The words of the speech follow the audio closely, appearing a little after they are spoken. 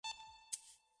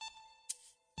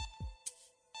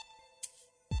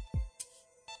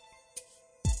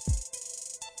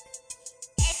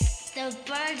the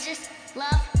Burgess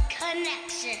Love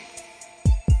Connection.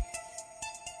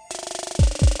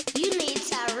 You need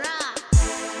to rock.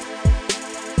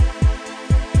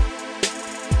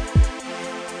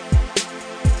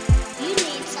 You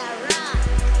need to rock.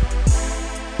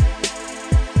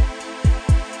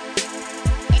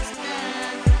 It's the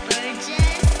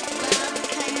Burgess Love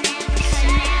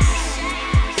Connection.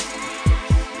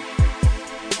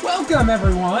 Welcome,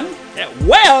 everyone. Yeah,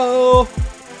 well,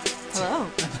 Hello.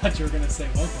 I thought you were going to say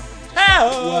welcome.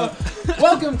 hello.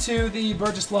 Welcome to the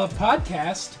Burgess Love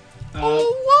Podcast.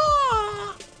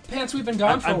 Pants, we've been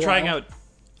gone for a while.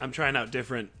 I'm trying out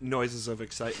different noises of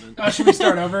excitement. Should we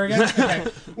start over again? Okay.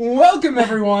 Welcome,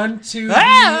 everyone, to One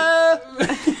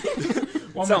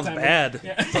more Sounds time. bad.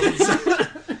 Yeah.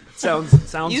 Sounds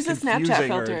Use the confusing Snapchat or-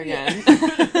 filter again.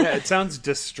 Yeah, it sounds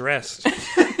distressed.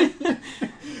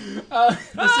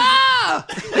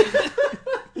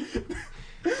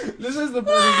 This is the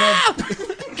Burgess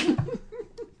Love.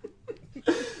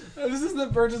 This is the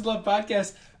Burgess Love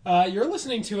Podcast. You're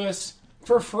listening to us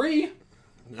for free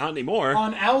Not anymore.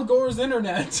 on Al Gore's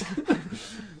internet.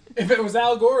 If it was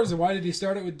Al Gore's, why did he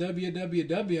start it with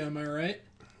www? Am I right?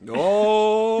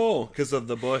 Oh, because of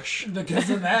the bush. Because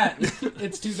of that.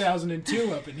 It's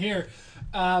 2002 up in here.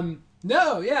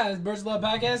 No, yeah, Burgess Love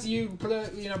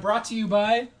Podcast. Brought to you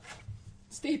by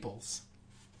Staples.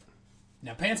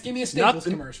 Now, Pants, give me a Staples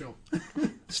commercial.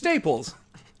 Staples,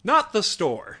 not the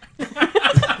store.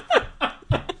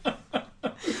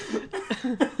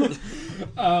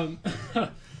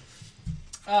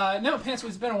 No, Pants,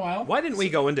 it's been a while. Why didn't we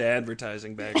go into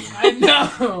advertising back then? I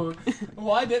know.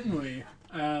 Why didn't we?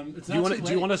 It's Do you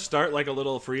not want to start like a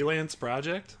little freelance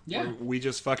project? Yeah. Where we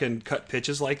just fucking cut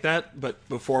pitches like that, but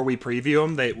before we preview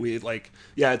them,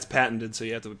 it's patented, so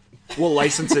we'll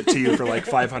license it to you for like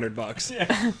 $500.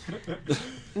 Yeah.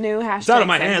 New hashtag. It's out of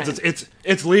my segment. hands.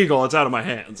 It's legal. It's out of my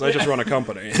hands. I just run a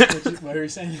company. What are you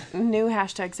saying? New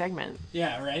hashtag segment.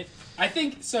 Yeah, right? I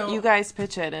think so. You guys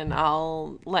pitch it, and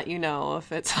I'll let you know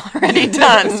if it's already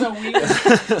done. So we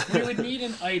would need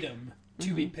an item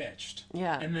to be pitched.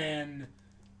 Yeah. And then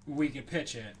we could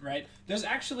pitch it, right? There's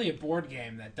actually a board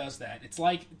game that does that. It's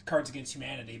like Cards Against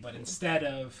Humanity, but instead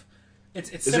of... It's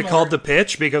Is similar. it called The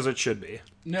Pitch? Because it should be.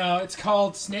 No, it's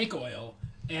called Snake Oil.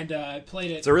 And I played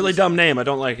it... It's a really dumb name. I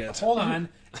don't like it. Hold on.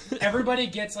 Everybody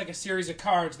gets like a series of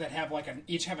cards that have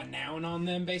each have a noun on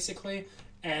them, basically.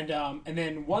 And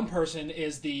then one person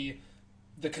is the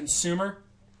consumer.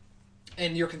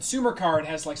 And your consumer card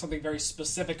has like something very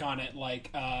specific on it,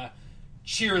 like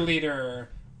cheerleader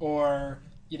or...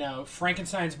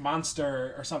 Frankenstein's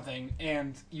monster or something,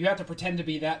 and you have to pretend to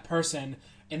be that person,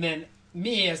 and then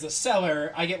me, as the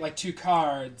seller, I get like two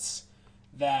cards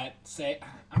that say,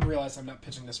 I realize I'm not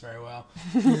pitching this very well.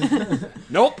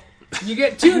 Nope. You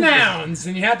get two nouns,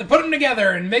 and you have to put them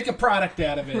together and make a product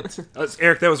out of it.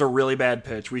 Eric, that was a really bad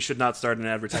pitch. We should not start an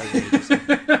advertising agency.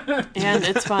 And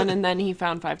it's fun, and then he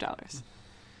found $5.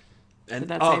 And,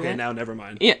 that save okay, it? now never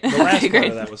mind. Yeah. The last Okay, part great.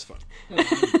 of that was fun.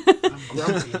 I'm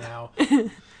grumpy now.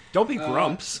 Don't be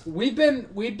grumps. We've been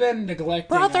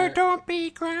neglecting Don't be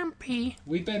grumpy.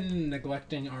 We've been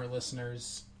neglecting our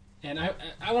listeners, and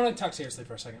I want to talk seriously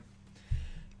for a second.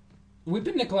 We've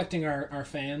been neglecting our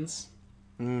fans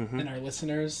and our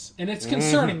listeners, and it's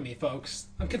concerning me, folks.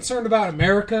 I'm concerned about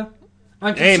America.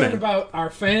 I'm concerned Amen. about our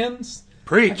fans. I'm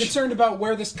Preach. concerned about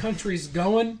where this country's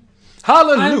going.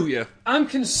 Hallelujah. I'm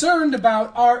concerned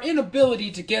about our inability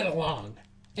to get along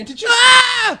and to just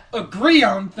agree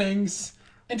on things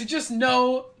and to just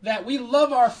know that we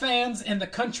love our fans and the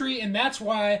country, and that's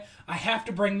why I have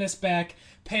to bring this back.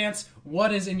 Pants,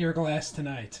 what is in your glass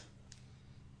tonight?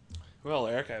 Well,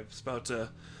 Eric, I was about to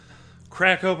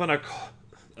crack open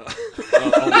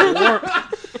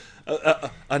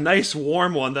a nice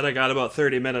warm one that I got about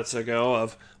 30 minutes ago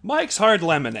of Mike's Hard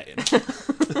Lemonade.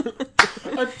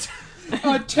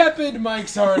 A tepid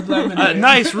Mike's Hard Lemonade. A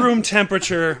nice room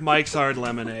temperature Mike's Hard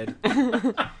Lemonade.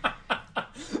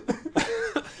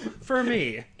 For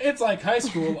me. It's like high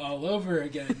school all over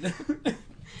again.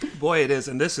 Boy, it is,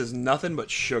 and this is nothing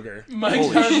but sugar. Mike's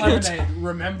Holy Hard shit. Lemonade.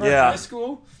 Remember Yeah. high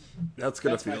school? That's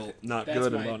gonna That's my- feel not that's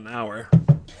good my- in about an hour.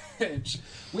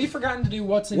 We've forgotten to do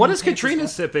what's in What your is Pants's Katrina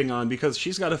glass. sipping on? Because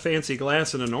she's got a fancy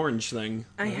glass and an orange thing.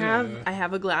 I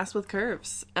have a glass with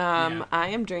curves. Yeah. I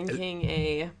am drinking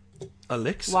a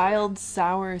Elixir. Wild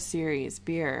Sour Series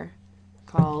beer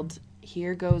called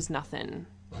Here Goes Nothing.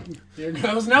 Here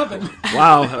goes nothing.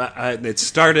 Wow, it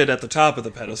started at the top of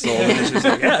the pedestal, and then she's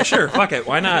like, yeah, sure, fuck it,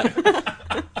 why not?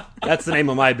 That's the name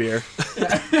of my beer.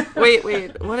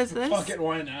 Wait, what is this? Fuck it,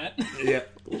 why not? Yeah.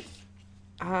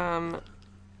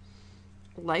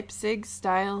 Leipzig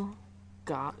style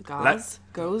Goes.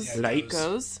 Light.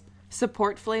 Goes.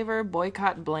 Support flavor,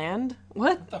 boycott bland.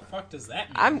 What? What the fuck does that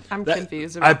mean? I'm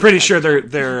confused. About I'm pretty that. sure they're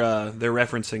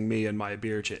referencing me and my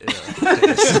beer taste.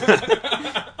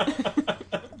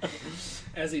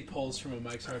 As he pulls from a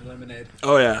Mike's Hard Lemonade.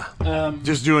 Oh yeah,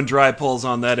 just doing dry pulls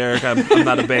on that, Eric. I'm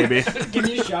not a baby. Can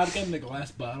you shotgun the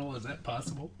glass bottle? Is that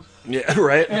possible? Yeah,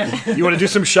 right. You want to do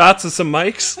some shots of some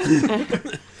mics?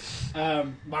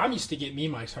 Mom used to get me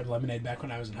Mike's Hard Lemonade back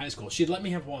when I was in high school. She'd let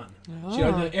me have one. Oh. She'd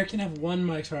like, Eric can have one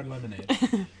Mike's Hard Lemonade.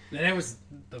 And that was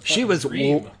the fucking She was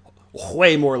dream.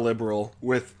 way more liberal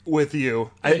with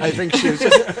you. I think she was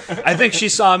just. I think she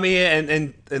saw me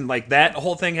and like that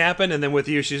whole thing happened, and then with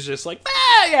you, she's just like,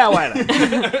 yeah, why not?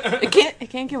 It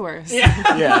can't get worse.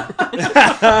 Yeah.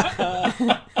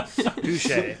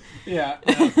 Touche. Yeah.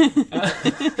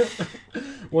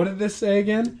 What did this say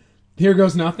again? Here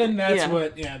goes nothing. That's Yeah.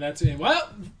 what. Yeah, that's it. Well,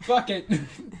 fuck it.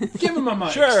 Give him a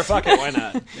mic. Sure, fuck it, why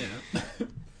not?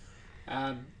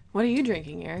 Yeah. What are you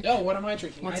drinking, Eric? Oh, what am I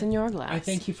drinking? What's in your glass? I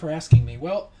thank you for asking me.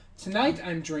 Well, tonight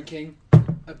I'm drinking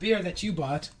a beer that you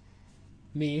bought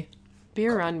me.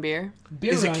 Beer run beer.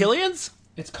 Beer Is it Run. Killian's?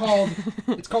 It's called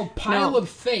Pile No. of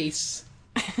Face.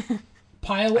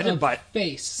 Pile I didn't of buy-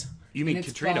 Face. You mean And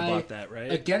it's Katrina by bought that,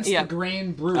 right? Against Yeah. the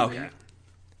Grain Brewery. Okay.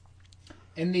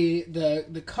 And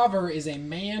the cover is a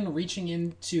man reaching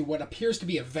into what appears to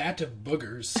be a vat of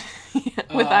boogers.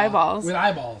 With eyeballs. With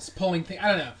eyeballs. Pulling things. I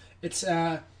don't know. It's,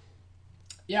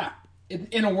 yeah.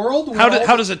 In a world where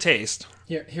How does it taste?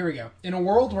 Here we go. In a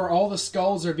world where all the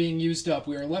skulls are being used up,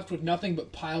 we are left with nothing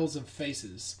but piles of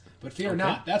faces. But fear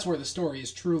not, that's where the story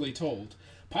is truly told.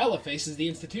 Pile of Face is the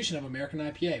institution of American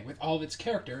IPA, with all of its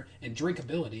character and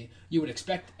drinkability you would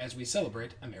expect as we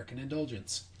celebrate American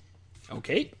indulgence.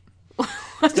 Okay.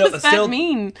 What does that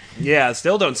mean? Yeah,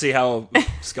 still don't see how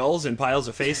skulls and piles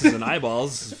of faces and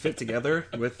eyeballs fit together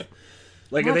with.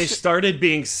 Like, they started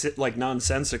being like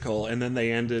nonsensical, and then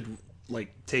they ended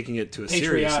like taking it to a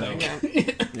serious note.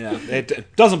 Patriotic. Yeah,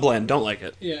 it doesn't blend. Don't like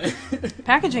it. Yeah.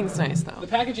 Packaging's nice though. The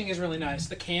packaging is really nice.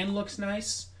 The can looks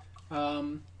nice. Yeah,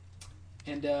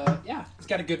 it's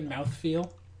got a good mouthfeel.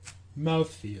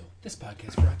 Mouthfeel. This podcast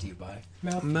is brought to you by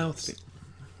Mouthfeel.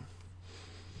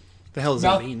 The hell does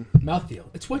that mean? Mouthfeel.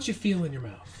 It's what you feel in your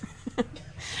mouth.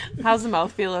 How's the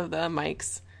mouthfeel of the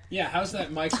mics? Yeah, how's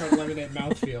that Mike's Hard Lemonade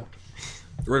mouthfeel?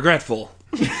 Regretful.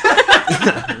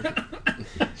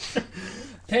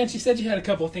 Pants, you said you had a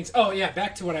couple of things. Oh, yeah,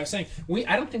 back to what I was saying.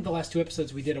 I don't think the last 2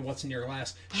 episodes we did of What's in Your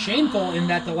Glass. Shameful in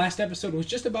that the last episode was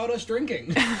just about us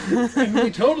drinking. And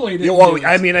we totally didn't Yeah, well, do it.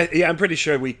 I mean, I'm pretty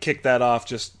sure we kicked that off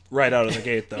just right out of the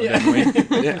gate, though, didn't we?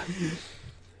 Yeah.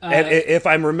 And if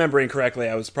I'm remembering correctly,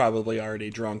 I was probably already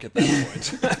drunk at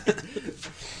that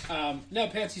point. No,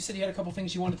 Pants, you said you had a couple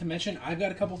things you wanted to mention. I've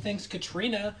got a couple things.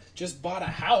 Katrina just bought a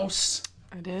house.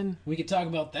 I did. We could talk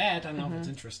about that. I don't know if it's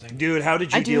interesting. Dude, how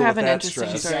did you I do deal have with an that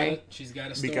interesting stress? story. She's got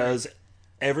a story. Because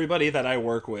everybody that I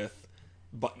work with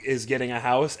is getting a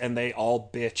house, and they all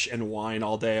bitch and whine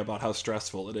all day about how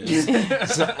stressful it is.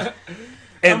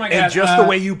 Oh my God, and just the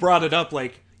way you brought it up,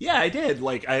 like, yeah, I did.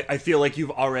 Like, I feel like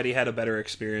you've already had a better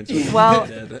experience with it Well,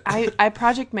 than I did. I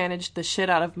project managed the shit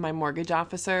out of my mortgage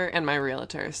officer and my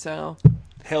realtor, so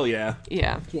Hell yeah.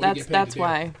 yeah, what we get paid that's to do.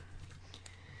 why.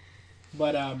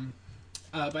 But,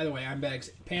 by the way, I'm Bags.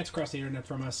 Pants across the internet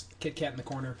from us. Kit Kat in the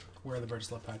corner. Where the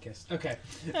Birds Love podcast. Okay.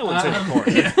 That one's in the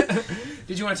corner.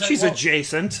 Did you want to tell She's well,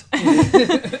 adjacent.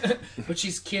 But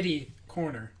she's Kitty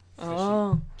Corner.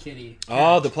 Oh, Kitty.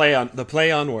 Oh, the play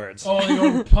on words. Oh, the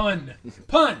old pun.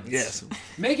 Puns. Yes.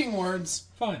 Making words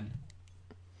fun.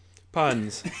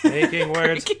 Puns. Making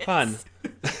words fun.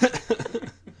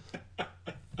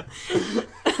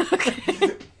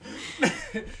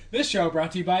 This show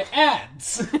brought to you by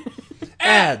ads.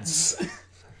 Ads.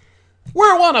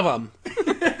 We're one of them.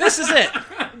 This is it.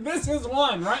 This is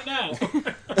one right now.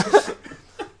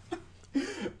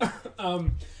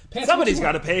 Pants, Somebody's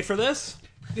got to pay for this.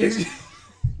 The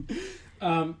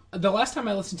last time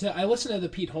I listened to the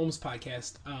Pete Holmes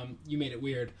podcast, You Made It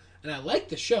Weird, and I like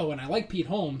the show and I like Pete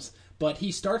Holmes, but he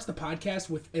starts the podcast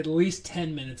with at least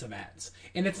 10 minutes of ads.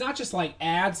 And it's not just like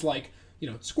ads like,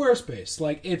 Squarespace.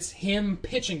 Like, it's him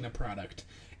pitching the product.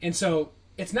 And so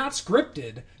it's not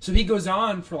scripted. So he goes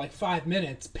on for like 5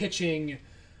 minutes pitching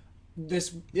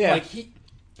this. Yeah. Like, he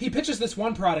pitches this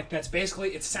one product that's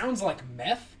basically, it sounds like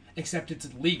meth, except it's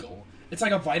legal. It's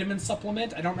like a vitamin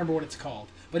supplement. I don't remember what it's called.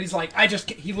 But he's like,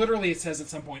 he literally says at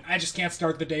some point, I just can't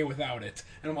start the day without it.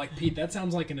 And I'm like, Pete, that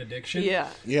sounds like an addiction. Yeah.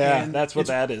 Yeah, And that's what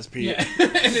that is, Pete. Yeah.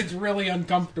 And it's really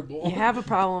uncomfortable. You have a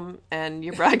problem, and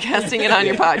you're broadcasting it on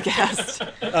your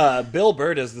podcast. Bill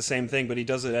Burr does the same thing, but he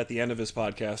does it at the end of his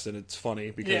podcast, and it's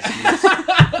funny because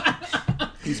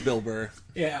he's Bill Burr.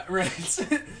 Yeah, right.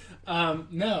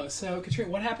 No, so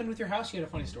Katrina, what happened with your house? You had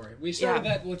a funny story. We started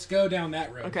that. Let's go down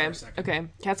that road for a second. Okay.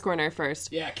 Cat's Corner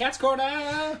first. Yeah, Cat's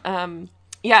Corner.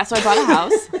 Yeah, so I bought a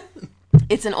house.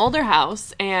 It's an older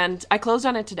house, and I closed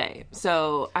on it today.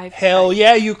 So Hell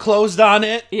yeah, you closed on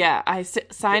it? Yeah, I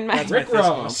signed my Rick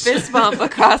Ross. fist bump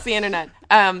across the internet.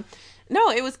 No,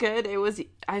 it was good.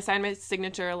 I signed my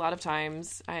signature a lot of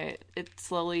times. It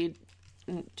slowly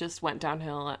just went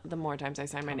downhill the more times I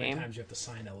signed my name. How many times you have to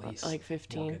sign a lease? Like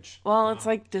 15. Mortgage. Well, it's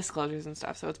like disclosures and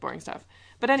stuff, so it's boring stuff.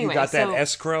 But anyway, You got that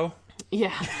escrow?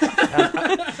 Yeah.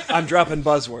 I'm dropping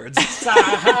buzzwords.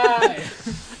 Hi.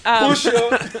 Push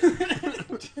up.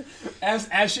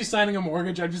 As she's signing a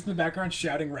mortgage, I'm just in the background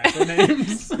shouting rapper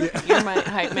names. You're my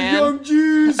hype man. Young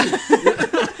Jews.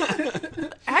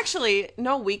 Actually,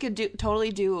 no, we could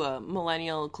totally do a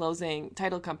millennial closing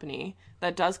title company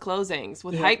that does closings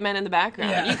with hype men in the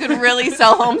background. Yeah. You could really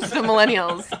sell homes to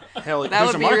millennials. Hell, That there's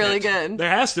would a be market. really good. There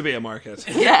has to be a market.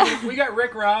 Yeah. We got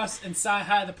Rick Ross and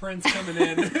Sci-Hi the Prince coming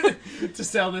in to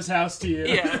sell this house to you.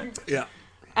 Yeah. Yeah.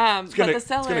 But the It's going to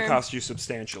seller, cost you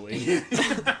substantially.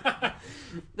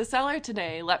 the seller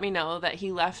today let me know that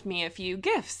he left me a few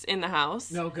gifts in the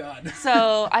house. No God.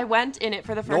 So I went in it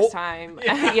for the first Nope. time.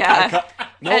 Yeah.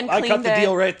 Nope, And I cut cleaned the it.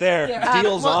 deal right there. Yeah.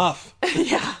 Deal's well- off.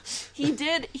 Yeah, he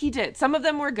did. Some of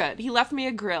them were good. He left me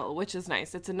a grill, which is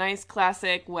nice. It's a nice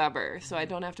classic Weber, so I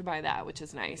don't have to buy that, which is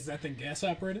Is nice. that thing gas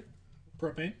operated?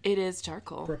 Propane? It is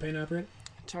charcoal. Propane operated?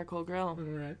 Charcoal grill. All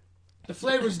right. The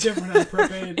flavor's different on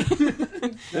propane.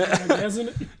 Isn't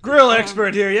it? Grill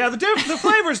expert here. Yeah, the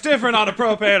flavor's different on a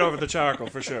propane over the charcoal,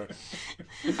 for sure.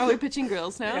 Are we pitching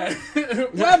grills now?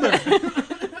 Weber.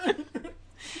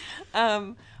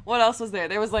 What else was there?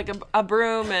 There was like a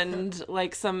broom and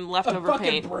like some leftover fucking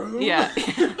paint. broom? Yeah.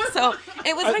 So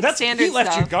it was like standard He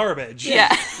left stuff. you garbage.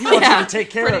 Yeah. He wants Yeah, you to take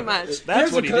care pretty of much. it. That's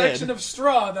Here's what a he collection did. of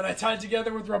straw that I tied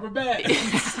together with rubber bands.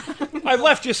 I've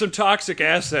left you some toxic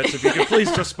assets. If you could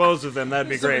please dispose of them, that'd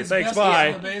be great. Thanks,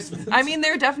 bye. I mean,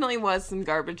 there definitely was some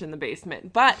garbage in the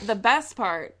basement. But the best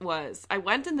part was I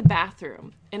went in the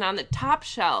bathroom, and on the top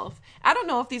shelf, I don't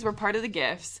know if these were part of the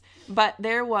gifts, but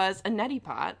there was a neti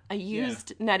pot, a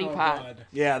used neti pot, God.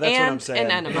 Yeah, that's what I'm and saying.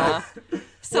 an enema.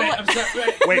 So Wait, I'm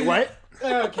sorry. Wait, what?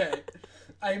 Okay.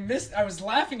 I was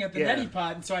laughing at the Yeah. neti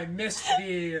pot, and so I missed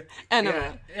the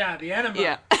enema. the enema.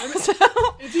 Yeah. So,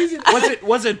 it's easy.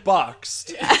 Was it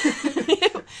boxed?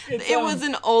 It was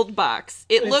an old box.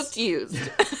 It looked used.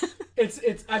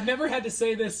 It's. I've never had to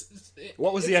say this.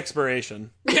 What was the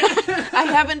expiration? I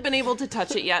haven't been able to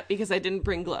touch it yet because I didn't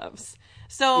bring gloves.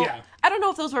 So Yeah. I don't know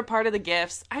if those were part of the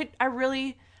gifts. I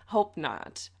really hope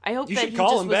not. I hope You that should he call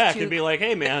just him was back too... and be like,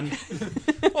 "Hey, man,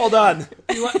 hold on.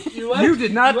 You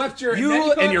did not. You, left your You neti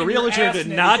pot and your realtor ass did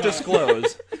neti not pot.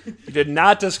 disclose. You did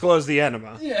not disclose the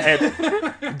enema.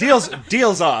 And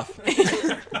deals off.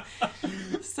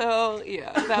 So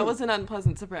yeah, that was an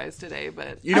unpleasant surprise today.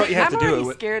 But You know what you have I'm to do already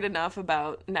with- scared enough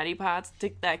about neti pots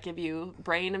that give you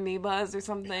brain amoebas or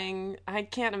something. I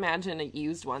can't imagine a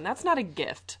used one. That's not a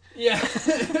gift. Yeah.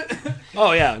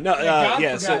 Oh yeah, no, God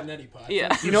yeah. forgot So neti pot.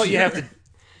 Yeah. you know what you have to.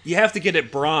 You have to get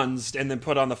it bronzed and then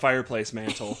put on the fireplace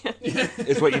mantle.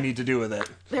 Is what you need to do with it.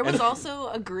 There was also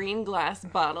a green glass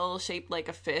bottle shaped like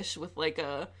a fish with like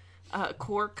a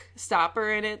cork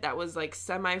stopper in it that was like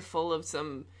semi full of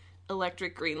some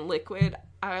electric green liquid.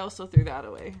 I also threw that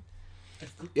away.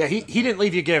 Yeah, he didn't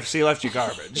leave you gifts. He left you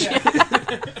garbage.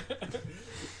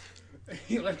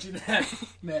 He left you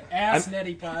that ass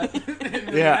neti pot.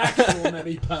 Yeah. Actual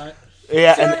neti pot.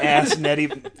 Yeah, an ass neti.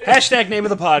 Hashtag name of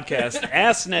the podcast: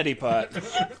 Ass Neti Pot.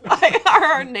 Why are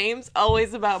our names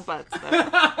always about butts though?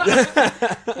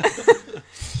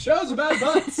 Shows about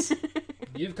butts.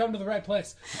 You've come to the right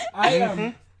place.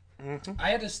 I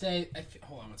had to stay.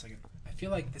 Hold on one second. I feel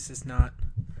like this is not.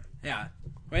 Yeah.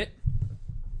 Wait.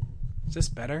 Is this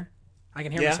better? I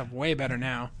can hear Yeah. myself way better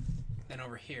now than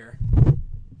over here.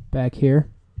 Back here.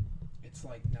 It's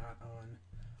like not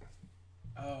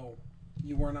on. Oh,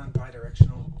 you weren't on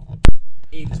bidirectional.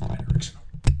 8 is bidirectional.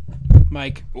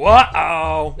 Mike.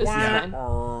 Whoa! This is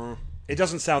fine. It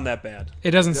doesn't sound that bad.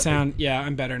 It doesn't sound. Yeah,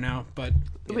 I'm better now, but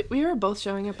We were both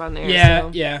showing up on there. yeah, so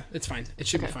yeah, it's fine. It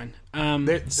should be fine. There'll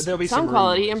be sound some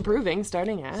quality room. improving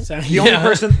starting at. So,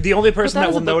 The only person But that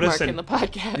was will a notice bookmark in the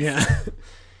podcast. Yeah.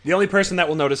 The only person that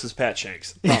will notice is Pat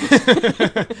Shanks.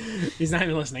 Promise. He's not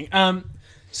even listening.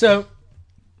 So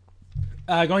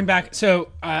going back,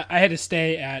 I had to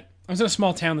stay at. I was in a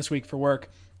small town this week for work,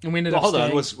 and we ended up. Hold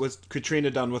staying, on, was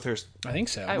Katrina done with her? I think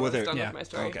so. I was her- done yeah. with my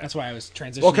story. Okay. That's why I was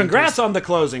transitioning. Well, congrats on the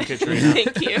closing, Katrina.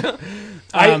 Thank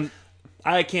you.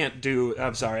 I can't do.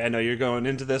 I'm sorry. I know you're going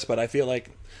into this, but I feel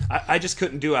like I just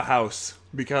couldn't do a house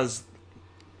because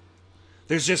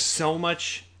there's just so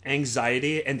much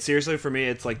anxiety. And seriously, for me,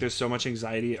 it's like there's so much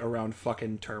anxiety around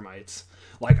fucking termites.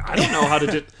 Like I don't know how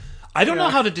to. I don't know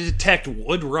how to detect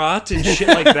wood rot and shit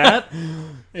like that.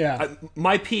 Yeah.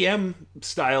 My PM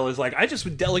style is like I just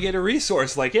would delegate a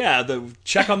resource. Like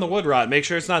check on the wood rot, make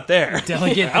sure it's not there.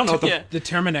 Delegate I don't know what the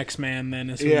Terminex man then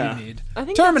is what Yeah. you need. I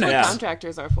think Terminate. that's what Yeah.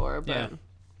 contractors are for, but Yeah.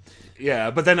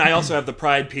 Yeah, but then I also have the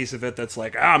pride piece of it that's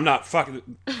like I'm not fucking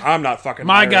My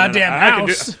hiring, goddamn and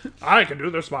house. I can do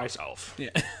this myself.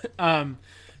 Yeah.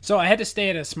 So I had to stay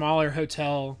at a smaller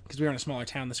hotel because we were in a smaller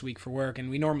town this week for work, and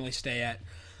we normally stay at.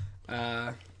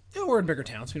 We're in bigger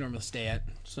towns. We normally stay at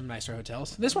some nicer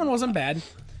hotels. This one wasn't bad.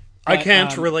 I But,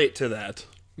 can't relate to that.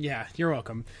 Yeah, you're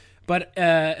welcome. But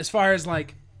as far as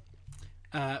like,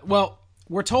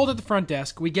 we're told at the front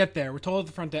desk. We get there. We're told at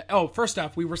the front desk. Oh, first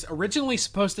off, we were originally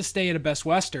supposed to stay at a Best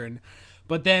Western,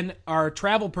 but then our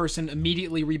travel person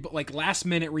immediately last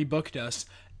minute rebooked us.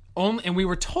 And we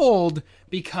were told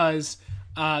because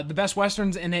the Best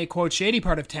Western's in a quote shady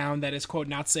part of town that is quote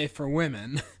not safe for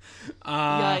women.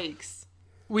 yikes.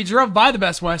 We drove by the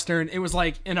Best Western. It was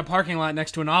like in a parking lot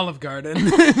next to an Olive Garden.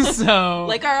 So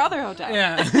Like our other hotel.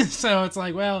 yeah. So it's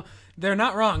like, well, they're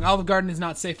not wrong. Olive Garden is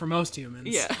not safe for most humans.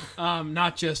 Yeah.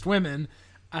 Not just women.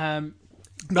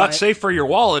 Not safe for your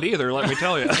wallet either, let me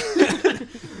tell you.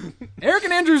 Eric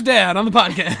and Andrew's dad on the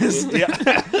podcast.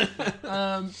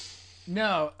 Yeah.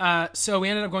 No. So we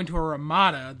ended up going to a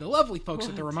Ramada. The lovely folks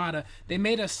at the Ramada, they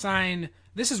made us sign.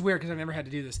 This is weird because I've never had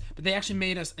to do this, but they actually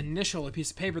made us initial a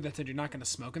piece of paper that said you're not going to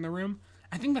smoke in the room.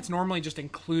 I think that's normally just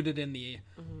included in the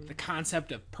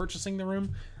concept of purchasing the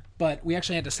room, but we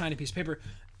actually had to sign a piece of paper,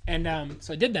 and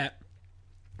so I did that,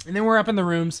 and then we're up in the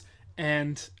rooms,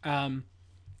 and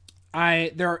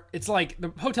it's like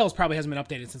the hotels probably hasn't been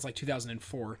updated since like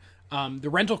 2004. The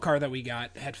rental car that we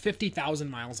got had 50,000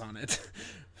 miles on it,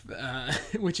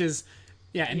 which is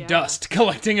dust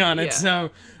collecting on it. Yeah.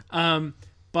 So,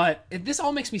 but this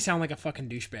all makes me sound like a fucking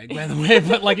douchebag, by the way.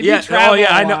 But like, if you travel,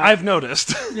 I know. a lot, I've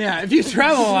noticed. yeah, if you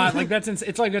travel a lot, like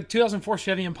it's like a 2004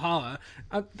 Chevy Impala.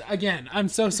 Again, I'm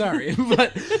so sorry,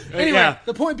 but anyway, Yeah.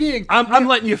 the point being, I'm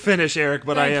letting you finish, Eric,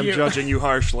 but I Thank am you. judging you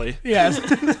harshly. yes.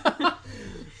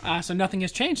 So nothing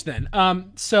has changed then.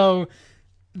 So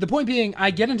the point being,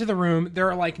 I get into the room. There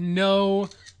are like no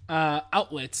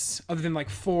outlets other than like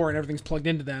 4, and everything's plugged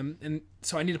into them. And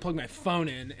so I need to plug my phone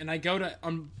in, and I go to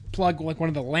unplug like one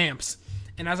of the lamps.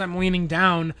 And as I'm leaning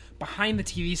down behind the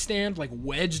TV stand, like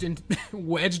wedged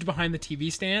behind the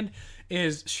TV stand,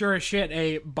 is sure as shit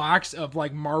a box of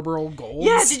like Marlboro Golds.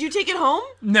 Yeah, did you take it home?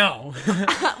 No.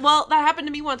 Well, that happened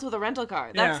to me once with a rental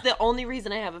car. That's Yeah. the only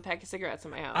reason I have a pack of cigarettes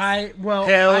in my house.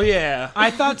 Hell yeah.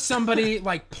 I thought somebody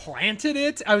like planted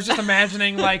it. I was just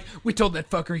imagining like we told that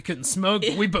fucker he couldn't smoke,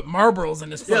 but we put Marlboros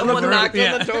in his fucking Someone room. knocked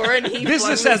Yeah. on the door and he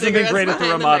Business flung the hasn't been cigarettes great at the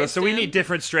behind Ramada, so we nightstand. need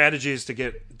different strategies to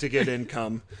get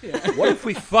income. What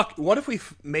if we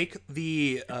make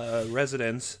the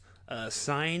residents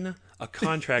sign a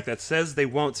contract that says they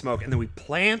won't smoke, and then we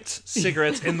plant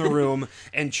cigarettes in the room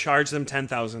and charge them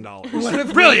 $10,000? What if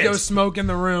we Brilliant. go smoke in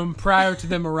the room prior to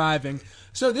them arriving?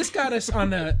 So this got us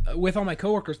on with all my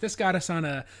coworkers. This got us on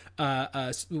a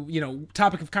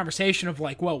topic of conversation of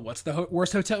like, well, what's the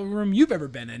worst hotel room you've ever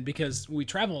been in? Because we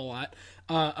travel a lot.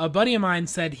 A buddy of mine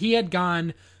said he had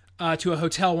gone to a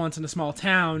hotel once in a small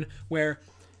town where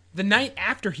the night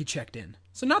after he checked in,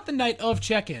 so not the night of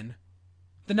check-in,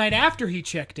 the night after he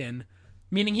checked in,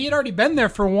 meaning he had already been there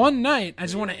for one night. I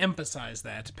just want to emphasize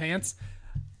that, Pants.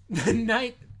 The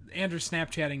night... Andrew's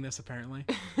Snapchatting this, apparently.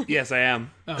 Yes, I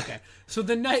am. Okay. So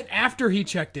the night after he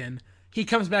checked in, he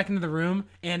comes back into the room,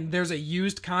 and there's a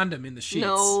used condom in the sheets.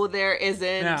 No, there isn't.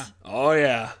 Yeah. Oh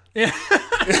yeah. Yeah.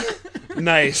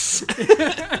 Nice.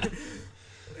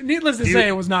 Needless to say,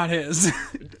 it was not his.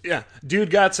 Yeah,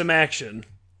 dude got some action.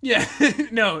 Yeah.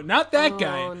 No, not that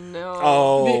guy. Oh, no.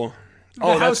 Oh. The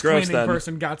That's house gross cleaning then.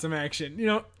 person got some action.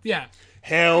 Yeah.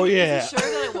 Hell yeah. Is he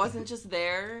sure that it wasn't just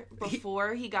there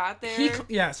before he got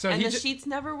there? So and he the just, sheets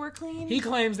never were clean? he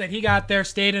claims that he got there,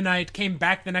 stayed a night, came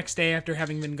back the next day after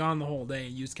having been gone the whole day,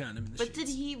 and used condom in the But sheets. did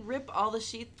he rip all the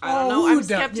sheets? I don't know. I'm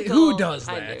skeptical. Who does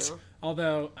I that? do.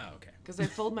 Although, okay. Because I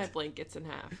fold my blankets in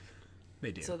half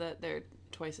They do. so that they're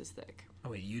twice as thick. Oh,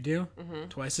 wait, you do?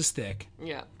 Twice as thick.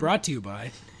 Yeah. Brought to you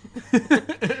by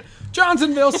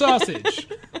Johnsonville Sausage.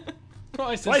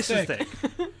 Twice as thick.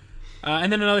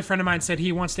 And then another friend of mine said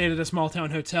he once stayed at a small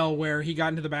town hotel where he got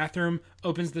into the bathroom,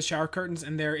 opens the shower curtains,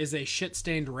 and there is a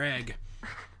shit-stained rag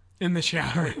in the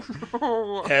shower.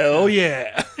 Hell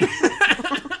yeah.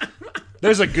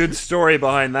 There's a good story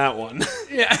behind that one.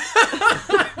 Yeah.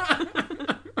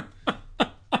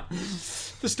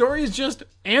 The story is just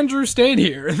Andrew stayed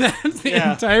here. That's the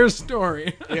entire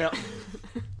story. Yeah.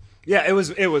 Yeah, it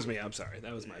was me. I'm sorry.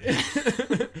 That was my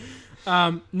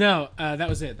bad. No, that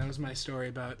was it. That was my story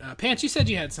about Pants. You said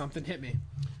you had something. Hit me.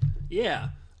 Yeah.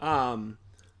 So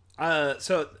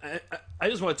I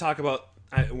just want to talk about.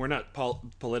 We're not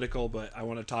political, but I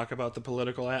want to talk about the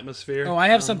political atmosphere. Oh, I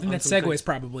have something that segues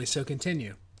probably. So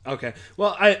continue. Okay.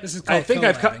 Well, This is called I think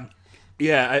collabing.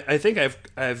 I think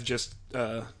I've just.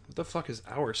 What the fuck is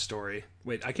our story?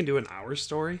 Wait, I can do an our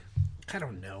story. I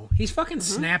don't know. He's fucking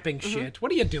snapping shit.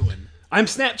 What are you doing? I'm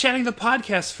Snapchatting the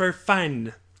podcast for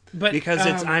fun. But Because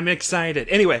I'm excited.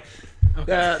 Anyway,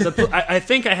 I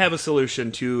think I have a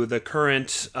solution to the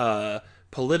current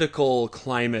political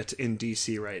climate in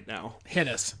DC right now. hit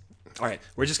us. All right,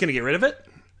 we're just going to get rid of it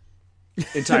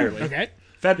entirely. Okay.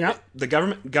 The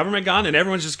government gone, and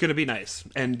everyone's just going to be nice.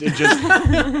 And it just...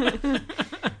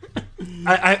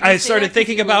 I started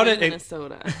thinking about it. And,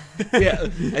 Minnesota. yeah,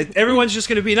 everyone's just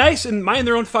going to be nice and mind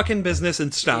their own fucking business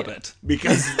and stop it.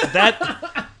 Because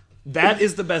that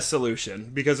is the best solution.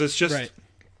 Because it's just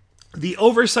the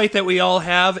oversight that we all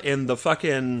have and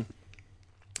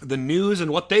the news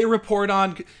and what they report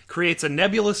on creates a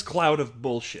nebulous cloud of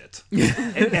bullshit.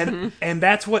 and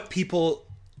that's what people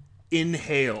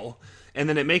inhale. And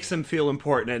then it makes them feel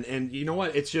important. And you know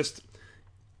what?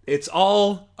 It's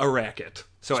all a racket.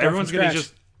 So everyone's going to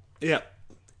just,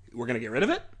 we're going to get rid of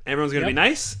it. Everyone's going to be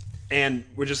nice, and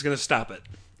we're just going to stop it.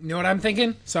 You know what I'm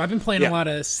thinking? So I've been playing a lot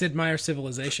of Sid Meier's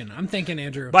Civilization. I'm thinking,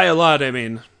 Andrew. By a lot, I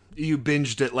mean, you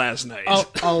binged it last night. Oh,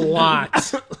 a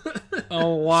lot. A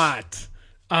lot.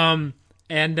 I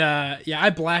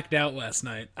blacked out last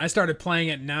night. I started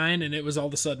playing at 9, and it was all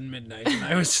of a sudden midnight, and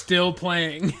I was still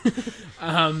playing.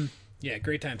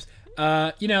 Great times.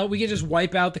 We could just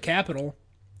wipe out the Capitol.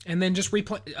 And then just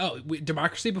replace...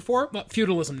 democracy before? Well,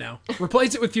 feudalism now.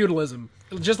 Replace it with feudalism.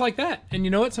 Just like that. And you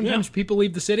know what? Sometimes people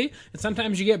leave the city, and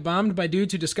sometimes you get bombed by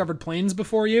dudes who discovered planes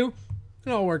before you.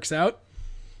 It all works out.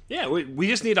 Yeah, we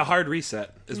just need a hard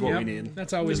reset is what we need.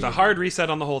 That's all we need. Just a hard reset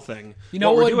on the whole thing. You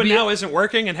know what we're doing now isn't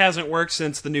working and hasn't worked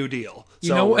since the New Deal.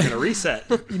 So we're going to reset.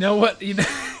 You know what?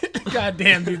 God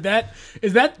damn, dude.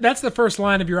 That's the first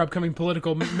line of your upcoming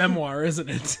political memoir, isn't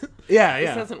it? Yeah.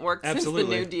 This hasn't worked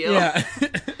Absolutely. since the New Deal. Yeah.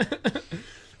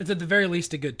 It's at the very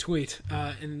least a good tweet.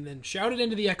 And then shout it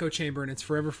into the echo chamber, and it's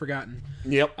forever forgotten.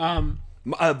 Yep.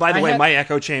 By the way, my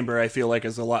echo chamber, I feel like,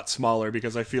 is a lot smaller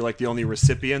because I feel like the only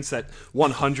recipients that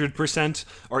 100%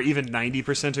 or even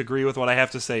 90% agree with what I have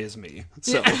to say is me.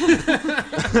 So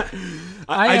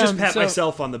I just pat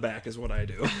myself on the back is what I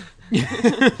do.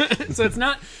 So it's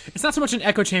not so much an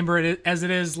echo chamber as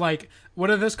it is like, what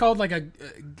are those called? Like a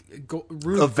vacuum?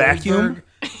 Goldberg?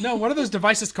 No, what are those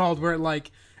devices called where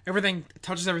like everything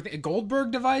touches everything? A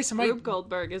Goldberg device? Rube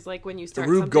Goldberg is like when you start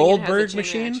Rube something Goldberg it has a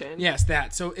chain machine? reaction. Yes,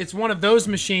 that. So it's one of those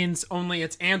machines, only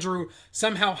it's Andrew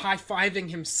somehow high-fiving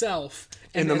himself.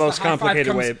 In the as most high-five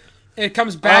complicated comes, way. It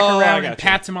comes back around and gotcha.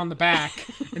 pats him on the back,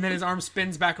 and then his arm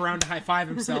spins back around to high-five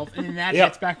himself, and then that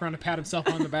gets back around to pat himself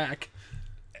on the back.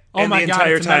 Oh And my the God,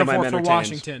 entire it's a time metaphor I'm for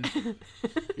entertained. Washington.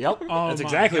 Yep. Oh That's my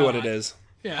exactly what God. it is.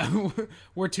 Yeah,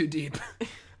 we're too deep.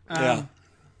 Yeah.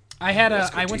 I had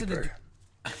Let's a. go I went deeper.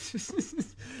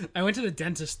 I went to the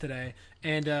dentist today,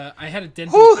 and I had a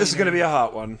dentist. Whew, this is going to be a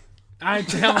hot one. I'm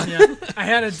telling you, I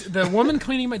had the woman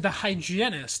cleaning the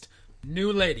hygienist,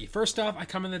 new lady. First off, I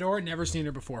come in the door, never seen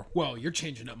her before. Whoa, you're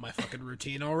changing up my fucking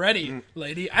routine already,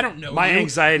 lady. I don't know. My you.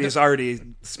 anxiety is already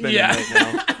spinning right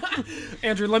now.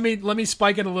 Andrew, let me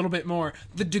spike it a little bit more.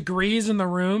 The degrees in the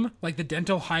room, like the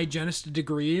dental hygienist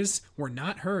degrees, were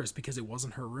not hers because it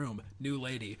wasn't her room. New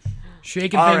lady,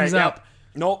 shaking All things right, up. Yep.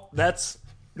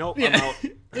 Nope, I'm out.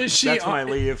 Is she That's my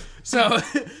leave. So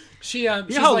she You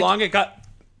know how long it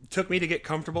took me to get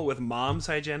comfortable with Mom's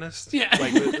hygienist? Yeah.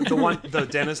 Like the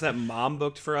dentist that Mom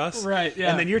booked for us? Right, yeah.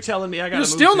 And then you're telling me I got to You're move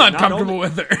still to not comfortable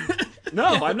with her. No,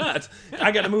 I'm not.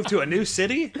 I got to move to a new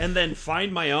city and then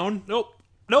find my own? Nope.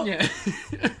 Yeah.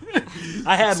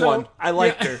 I had one. I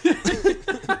liked her.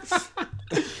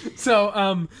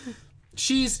 So,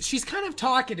 she's kind of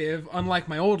talkative, unlike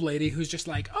my old lady, who's just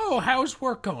like, "Oh, how's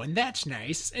work going? That's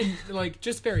nice," and like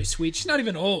just very sweet. She's not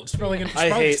even old. She's probably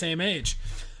the same age.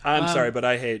 I'm sorry, but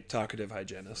I hate talkative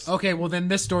hygienists. Okay, well then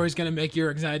this story's gonna make your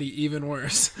anxiety even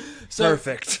worse. So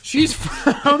Perfect. She's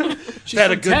from. She's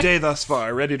Had a from good day thus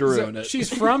far. Ready to ruin it.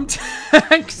 She's from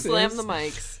Texas. Slam the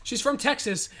mics. She's from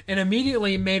Texas and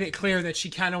immediately made it clear that she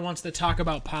kind of wants to talk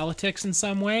about politics in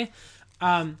some way.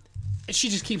 She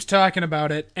just keeps talking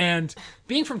about it. And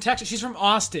being from Texas, she's from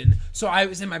Austin. So I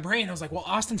was in my brain, I was like, well,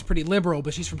 Austin's pretty liberal,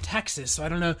 but she's from Texas. So I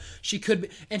don't know. She could be.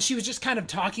 And she was just kind of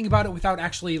talking about it without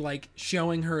actually like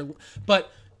showing her.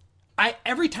 But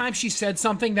every time she said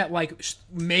something that like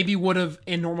maybe would have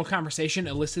in normal conversation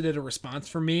elicited a response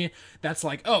from me, that's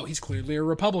like, oh, he's clearly a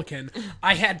Republican.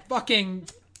 I had fucking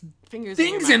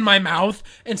things in my mouth.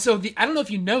 And so I don't know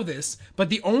if you know this, but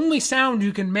the only sound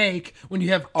you can make when you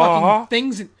have fucking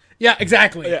things. Yeah,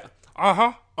 exactly. Yeah.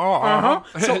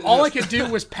 So all I could do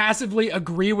was passively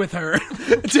agree with her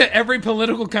to every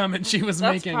political comment she was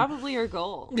That's making. probably her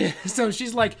goal. So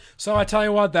she's like, so I tell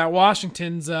you what, that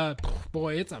Washington's,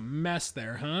 boy, it's a mess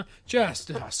there, huh?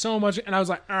 Just so much. And I was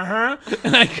like,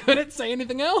 and I couldn't say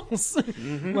anything else.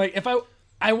 Like if I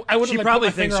would have. She like, probably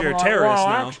put my thinks finger you're a up, terrorist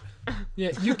now. Yeah,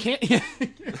 you can't.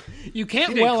 You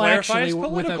can't didn't well clarify actually his with a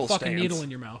political fucking stance. needle in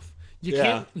your mouth. You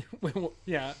Yeah. can't.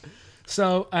 Yeah.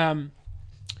 So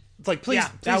It's like, please, Yeah,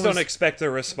 that please don't was- expect a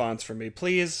response from me,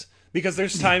 please. Because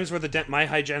there's times where my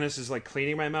hygienist is like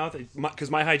cleaning my mouth, because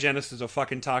my hygienist is a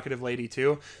fucking talkative lady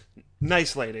too.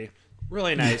 Nice lady,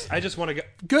 really nice. I just want to go.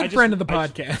 good friend of the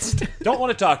podcast. Don't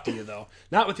want to talk to you though.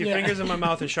 Not with your Yeah. fingers in my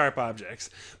mouth and sharp objects.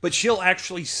 But she'll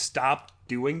actually stop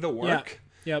doing the work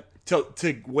Yep.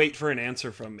 to wait for an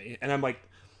answer from me, and I'm like,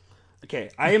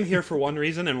 okay, I am here for one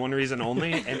reason and one reason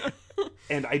only,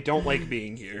 and I don't like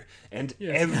being here. And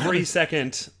every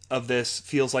second of this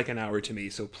feels like an hour to me.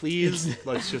 So please,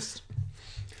 let's just.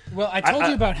 Well, I told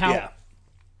you about how Yeah.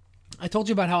 I told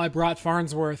you about how I brought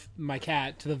Farnsworth, my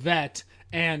cat, to the vet,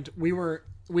 and we were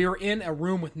in a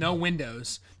room with no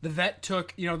windows. The vet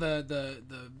took,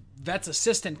 the vet's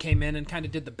assistant came in and kind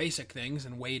of did the basic things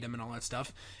and weighed him and all that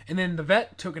stuff. And then the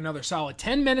vet took another solid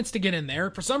 10 minutes to get in there.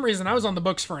 For some reason, I was on the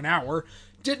books for an hour.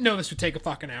 Didn't know this would take a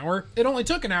fucking hour. It only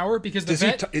took an hour because the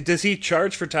vet... Does he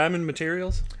charge for time and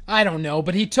materials? I don't know,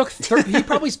 but he took... he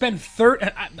probably spent 30...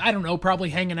 I don't know, probably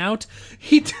hanging out.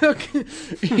 He took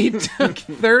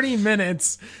 30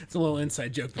 minutes. It's a little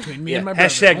inside joke between me and my brother.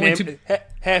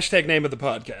 Hashtag name of the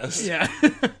podcast. Yeah.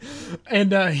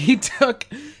 And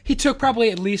he took probably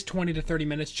at least 20 to 30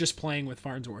 minutes just playing with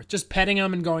Farnsworth. Just petting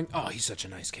him and going, oh, he's such a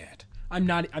nice cat. I'm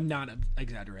not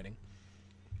exaggerating.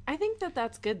 I think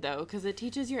that's good, though, because it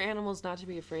teaches your animals not to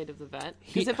be afraid of the vet.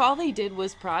 Because if all they did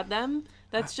was prod them,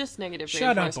 that's just negative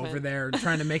Shut up reinforcement. over there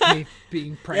trying to make me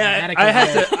being Yeah, pragmatic. I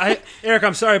have to. Eric,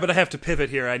 I'm sorry, but I have to pivot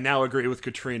here. I now agree with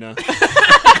Katrina.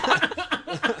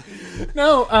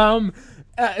 No,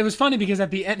 it was funny because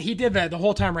at the end, he did that the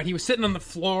whole time, right? He was sitting on the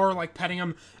floor, like, petting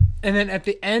him. And then at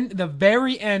the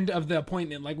very end of the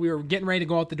appointment, like, we were getting ready to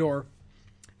go out the door,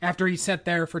 after he sat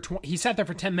there for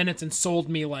 10 minutes and sold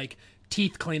me, like,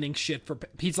 teeth cleaning shit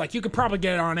he's like, you could probably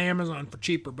get it on Amazon for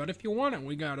cheaper, but if you want it,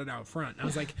 we got it out front. I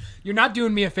was like, you're not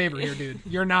doing me a favor here, dude.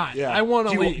 You're not. Yeah. I want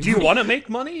to leave. Do you want to make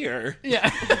money or? Yeah.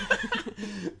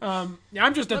 I'm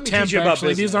just a me temp, teach you about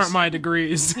actually. These business. aren't my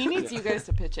degrees. He needs you guys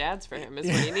to pitch ads for him, is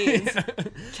what he needs.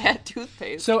 Cat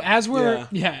toothpaste. So as we're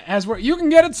you can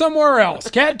get it somewhere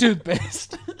else. Cat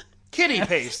toothpaste. Kitty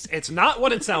paste. It's not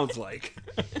what it sounds like.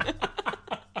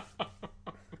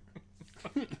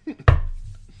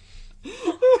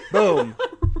 Boom.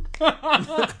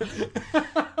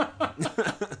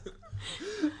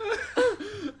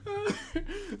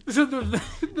 So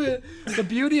the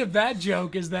beauty of that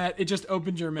joke is that it just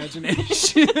opens your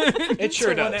imagination. It sure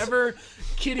to does. Whatever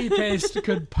kitty paste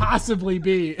could possibly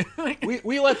be.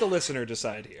 We let the listener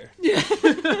decide here.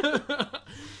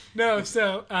 No,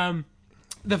 so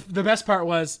the best part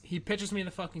was he pitches me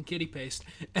the fucking kitty paste,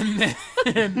 and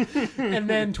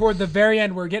then toward the very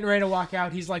end, we're getting ready to walk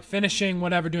out. He's like finishing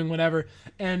whatever, doing whatever,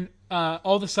 and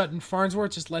all of a sudden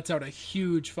Farnsworth just lets out a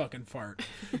huge fucking fart.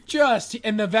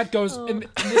 And the vet goes, and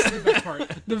this is the best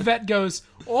part. The vet goes,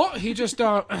 oh, he just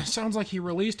sounds like he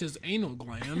released his anal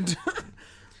gland.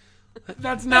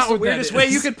 That's not the what weirdest that way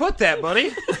is. you could put that,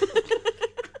 buddy.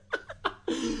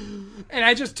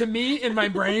 And to me, in my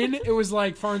brain, it was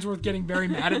like Farnsworth getting very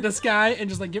mad at this guy and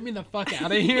just like, get me the fuck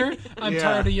out of here. I'm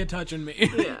tired of you touching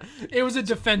me. Yeah. It was a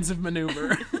defensive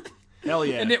maneuver. Hell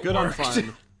yeah. And it Good worked. on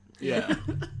fun. Yeah.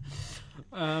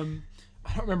 I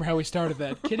don't remember how we started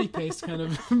that. Kitty paste kind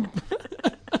of.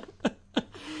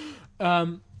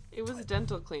 It was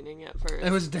dental cleaning at first.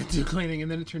 It was dental cleaning, and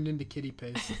then it turned into kitty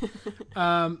paste.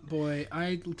 Boy,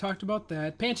 I talked about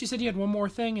that. Pants, you said you had one more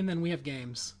thing, and then we have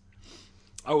games.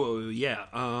 Oh yeah.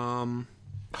 Oh,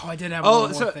 I did have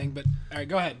one more thing, but all right,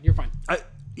 go ahead. You're fine.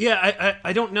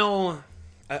 I don't know.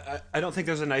 I don't think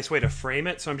there's a nice way to frame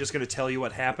it, so I'm just going to tell you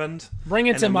what happened. Bring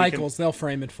it to Michael's. They'll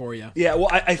frame it for you. Yeah, well,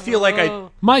 I feel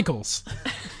like Michael's.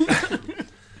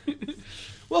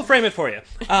 We'll frame it for you.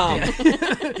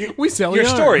 We sell your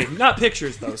story, not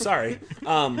pictures, though. Sorry.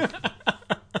 But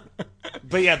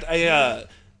yeah,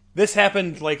 this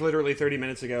happened like literally 30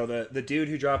 minutes ago. The dude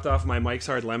who dropped off my Mike's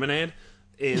Hard Lemonade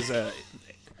is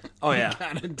oh yeah,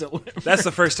 that's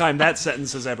the first time that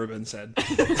sentence has ever been said.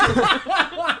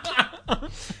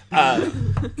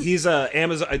 He's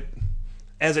Amazon.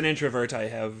 As an introvert, I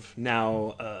have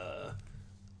now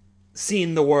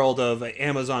seen the world of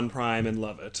Amazon Prime and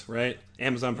love it. Right,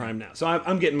 Amazon Prime now. So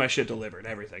I'm getting my shit delivered.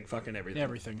 Fucking everything.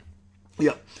 Everything.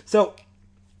 Yep. So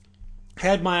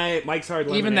had my Mike's Hard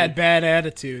Lemonade. Even that bad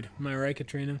attitude. Am I right,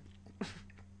 Katrina?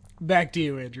 Back to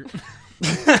you, Andrew.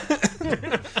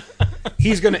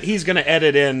 He's gonna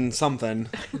edit in something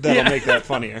that'll make that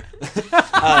funnier.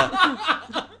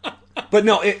 But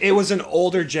no, it was an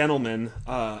older gentleman,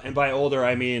 and by older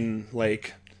I mean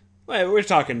like, we're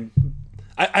talking.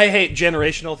 I hate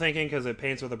generational thinking because it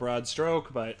paints with a broad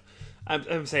stroke, but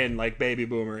I'm saying like baby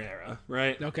boomer era,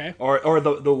 right? Okay. Or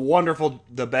the wonderful,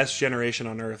 the best generation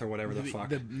on earth, or whatever the fuck.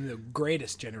 The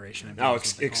greatest generation. Oh,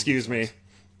 excuse me.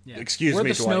 Yeah. Excuse We're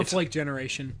me, the Dwight. snowflake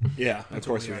generation. Yeah, of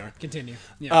course we are. Continue.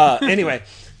 Yeah. Anyway,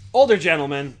 older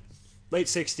gentleman, late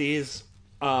 60s,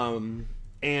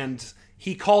 and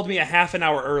he called me a half an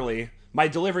hour early. My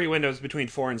delivery window is between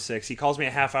 4 and 6. He calls me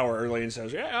a half hour early and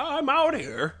says, "Yeah, I'm out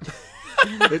here."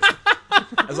 I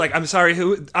was like, "I'm sorry,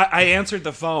 who?" I answered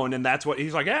the phone, and that's what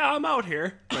he's like. "Yeah, I'm out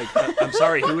here." Like, I'm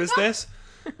sorry, who is this?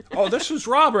 "Oh, this is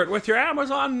Robert with your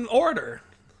Amazon order."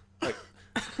 Like,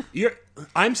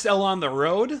 I'm still on the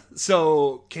road,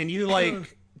 so can you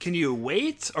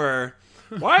wait or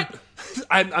what?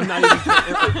 I'm not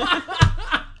even.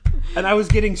 And I was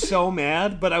getting so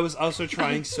mad, but I was also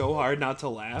trying so hard not to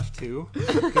laugh too.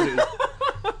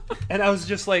 And I was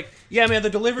just like, "Yeah, man, the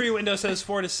delivery window says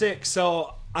 4 to 6,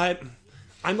 so I'm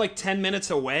like 10 minutes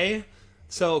away.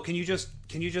 So can you just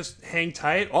hang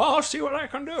tight? Oh, I'll see what I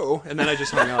can do." And then I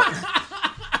just hung up.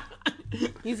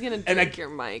 He's gonna drink your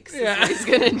mics. Yeah. That's what he's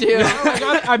gonna do. Oh my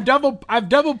God, I've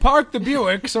double parked the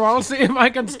Buick, so I'll see if I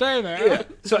can stay there. Yeah.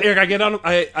 So Eric, I get on.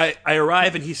 I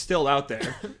arrive and he's still out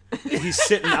there. He's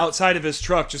sitting outside of his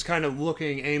truck, just kind of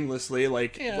looking aimlessly,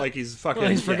 like he's fucking.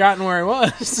 Well, he's forgotten where he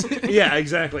was. Yeah,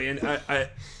 exactly. And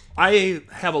I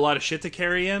have a lot of shit to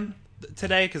carry in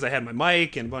today because I had my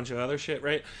mic and a bunch of other shit,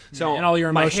 right? So and all your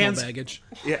emotional baggage.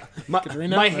 Yeah,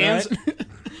 Katrina, my hands. Right?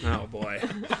 Oh boy,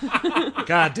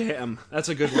 god damn, that's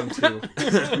a good one too.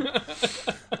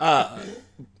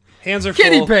 Hands are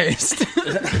Kitty full. paste.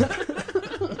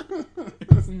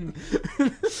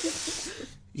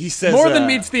 He says More than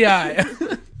meets the eye.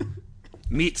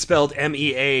 Meat spelled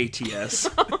MEATS.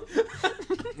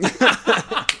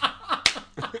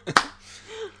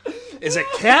 Is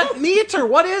it cat meat or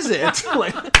what is it?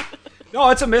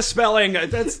 No, it's a misspelling.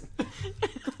 That's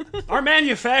our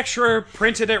manufacturer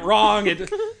printed it wrong.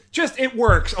 It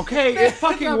works, okay? It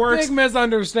fucking works. Big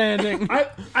misunderstanding.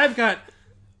 I've got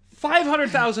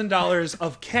 $500,000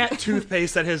 of cat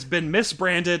toothpaste that has been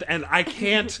misbranded, and I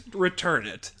can't return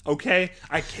it. Okay,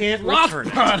 I can't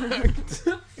return it.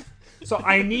 So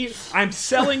I'm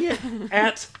selling it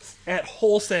at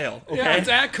wholesale. Okay, yeah, it's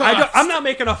at cost. I'm not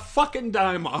making a fucking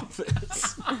dime off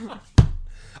this.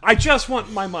 I just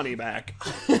want my money back.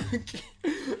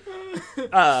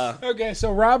 Okay,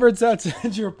 so Robert's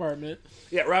outside your apartment.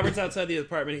 Yeah, Robert's outside the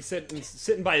apartment. He's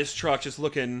sitting by his truck, just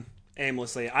looking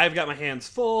aimlessly. I've got my hands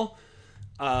full,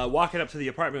 walking up to the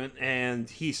apartment, and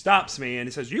he stops me and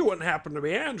he says, "You wouldn't happen to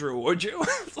be Andrew, would you?"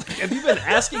 Like, have you been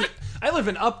asking? I live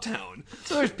in Uptown,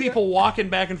 so there's people walking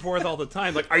back and forth all the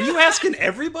time. Like, are you asking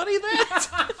everybody that?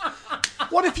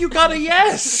 What if you got a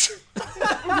yes?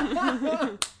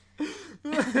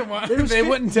 They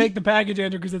wouldn't take the package,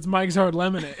 Andrew, because it's Mike's Hard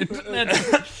Lemonade.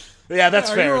 Yeah,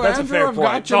 that's fair. That's Andrew, a fair I've point.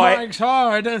 got your Mike's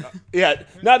Hard. Yeah,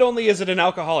 not only is it an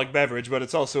alcoholic beverage, but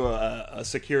it's also a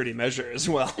security measure as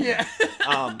well. Yeah.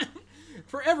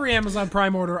 For every Amazon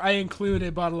Prime order, I include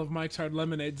a bottle of Mike's Hard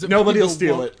Lemonade. So Nobody will people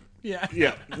steal won't- it. Yeah.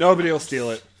 Yeah, nobody will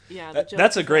steal it. Yeah,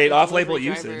 That's a great the off-label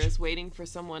delivery driver usage. is waiting for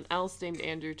someone else named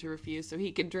Andrew to refuse so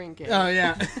he can drink it. Oh,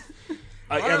 yeah.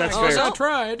 Yeah, that's Oh, fair. so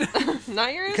tried.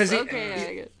 Not yours? 'Cause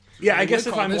Okay. Yeah, I guess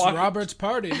if I'm this walking, Robert's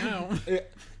party now.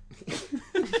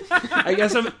 I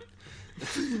guess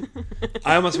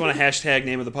I almost want to hashtag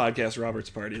name of the podcast Robert's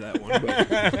Party, that one.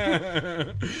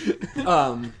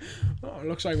 But, Oh, it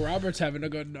looks like Robert's having a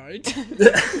good night.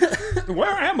 Where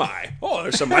am I? Oh,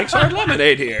 there's some Mike's Hard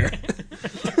Lemonade here.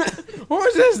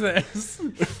 Whose is this?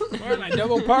 Well, I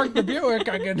double parked the Buick.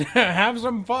 I could have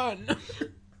some fun.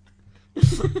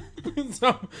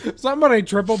 Somebody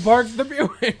triple parked the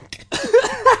Buick.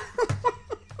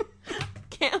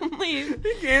 Can't leave.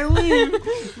 Can't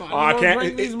leave. I can't.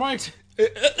 Bring these mics.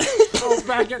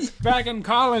 Back in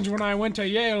college when I went to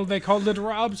Yale, they called it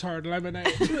Rob's Hard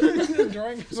Lemonade.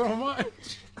 Drank so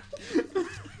much.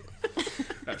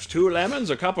 There's 2 lemons,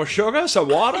 a cup of sugar, some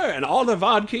water, and all the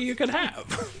vodka you can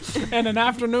have. And an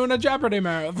afternoon of Jeopardy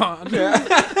marathon.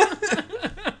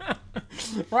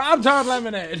 Rob's Hard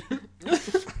Lemonade.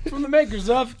 From the makers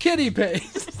of Kitty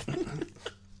Paste.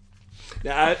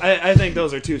 Yeah, I think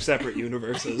those are 2 separate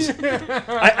universes.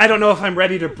 I don't know if I'm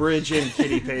ready to bridge in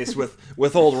Kitty Paste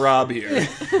with old Rob here.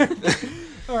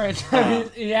 All right, so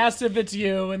he asked if it's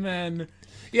you, and then...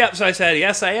 Yeah, so I said,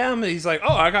 yes, I am. He's like,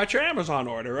 oh, I got your Amazon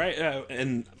order, right?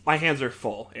 And my hands are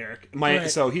full, Eric. Right.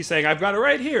 So he's saying, I've got it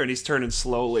right here. And he's turning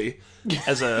slowly,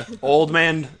 as a old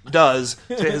man does,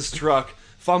 to his truck,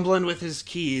 fumbling with his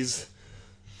keys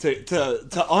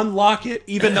to unlock it,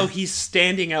 even though he's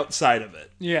standing outside of it.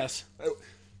 Yes.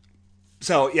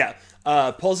 So, yeah,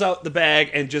 pulls out the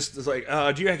bag and just is like,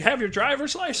 do you have your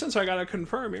driver's license? I got to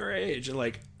confirm your age. And,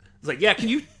 like, it's like, yeah, can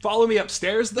you follow me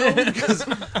upstairs, though? Because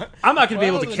I'm not going to be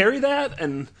able to carry that.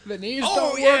 And the knees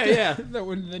don't work. Yeah.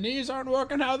 The knees aren't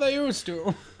working how they used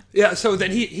to. Yeah, so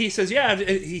then he says, yeah,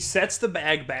 he sets the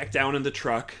bag back down in the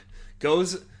truck,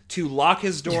 goes to lock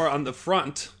his door on the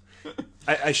front.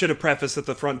 I should have prefaced that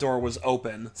the front door was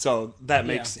open, so that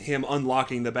makes him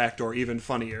unlocking the back door even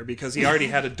funnier, because he already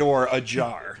had a door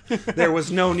ajar. There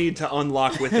was no need to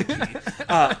unlock with the key.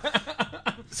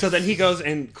 So then he goes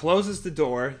and closes the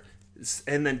door,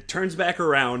 and then turns back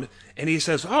around, and he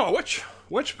says, oh,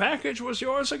 which package was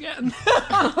yours again?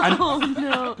 Oh,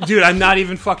 no. Dude, I'm not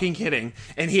even fucking kidding.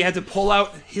 And he had to pull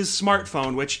out his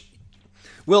smartphone, which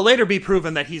will later be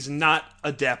proven that he's not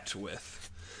adept with.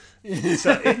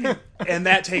 So, and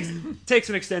that takes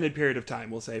an extended period of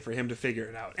time, we'll say, for him to figure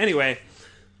it out. Anyway.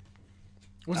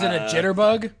 Was it a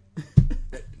jitterbug?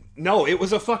 No, it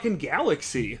was a fucking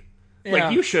Galaxy. Yeah.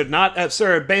 Like, you should not,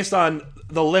 sir, based on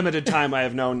the limited time I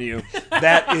have known you,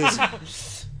 that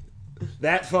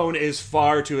phone is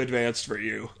far too advanced for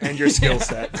you and your skill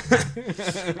set.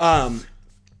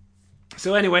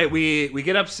 So anyway, we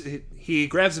get up, he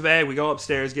grabs the bag, we go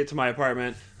upstairs, get to my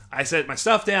apartment, I set my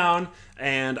stuff down,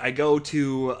 and I go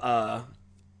to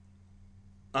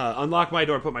unlock my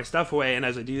door, put my stuff away, and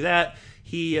as I do that,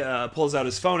 he pulls out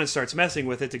his phone and starts messing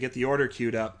with it to get the order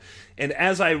queued up. And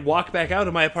as I walk back out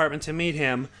of my apartment to meet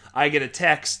him, I get a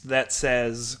text that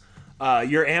says,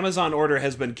 your Amazon order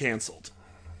has been canceled.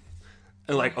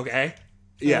 And like, okay.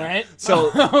 Yeah. Right?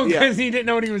 So, because he didn't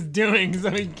know what he was doing,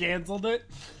 so he canceled it.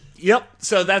 Yep.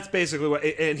 So that's basically what,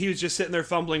 and he was just sitting there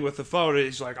fumbling with the phone, and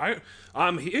he's like,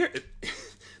 I'm here.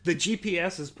 The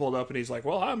GPS is pulled up, and he's like,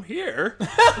 well, I'm here.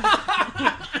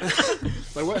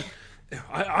 Like, what?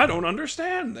 I don't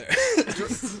understand there.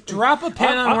 Drop a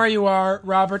pin on where you are,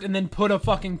 Robert, and then put a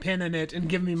fucking pin in it and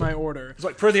give me my order. It's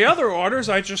like, for the other orders,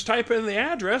 I just type in the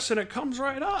address and it comes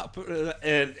right up.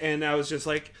 And I was just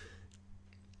like,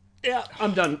 yeah,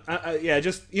 I'm done. Yeah,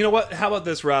 just, you know what? How about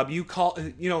this, Rob? You call,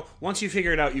 once you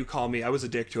figure it out, you call me. I was a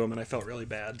dick to him and I felt really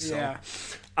bad. So. Yeah.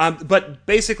 But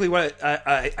basically what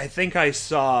I think I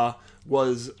saw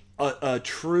was a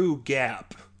true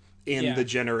gap in the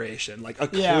generation, like a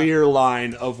clear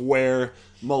line of where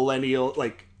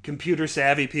computer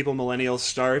savvy people, millennials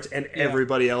start, and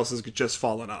everybody else is just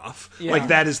fallen off. Yeah. Like,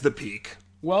 that is the peak.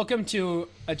 Welcome to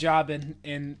a job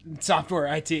in software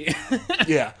IT.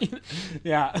 Yeah.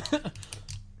 Yeah.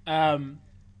 I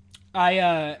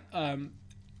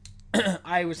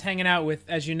was hanging out with,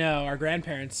 as you know, our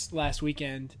grandparents last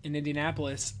weekend in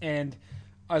Indianapolis, and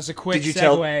as a quick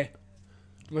segue...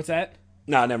 What's that?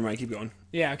 No, never mind. Keep going.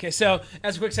 Yeah, okay. So,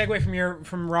 as a quick segue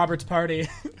from Robert's party,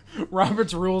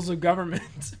 Robert's Rules of Government.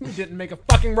 We didn't make a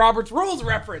fucking Robert's Rules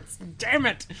reference. Damn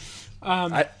it.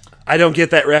 I don't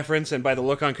get that reference, and by the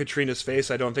look on Katrina's face,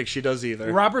 I don't think she does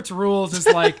either. Robert's Rules is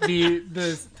like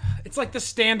it's like the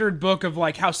standard book of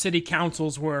like how city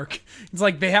councils work. It's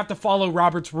like they have to follow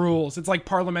Robert's Rules. It's like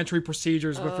parliamentary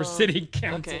procedures, but for city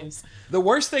councils. Okay. The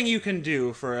worst thing you can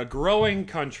do for a growing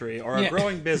country or a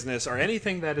growing business or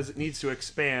anything that needs to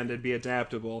expand and be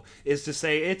adaptable is to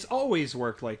say it's always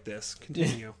worked like this.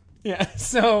 Continue. Yeah.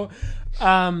 So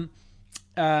I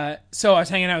was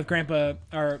hanging out with Grandpa,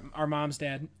 our mom's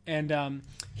dad, and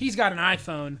he's got an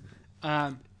iPhone.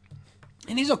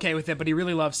 And he's okay with it, but he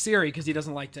really loves Siri because he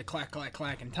doesn't like to clack, clack,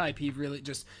 clack and type.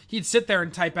 He'd sit there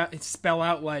and spell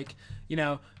out like,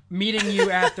 meeting you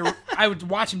at the, I would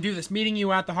watch him do this, meeting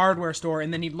you at the hardware store,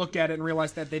 and then he'd look at it and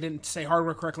realize that they didn't say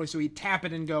hardware correctly, so he'd tap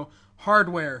it and go,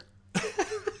 hardware.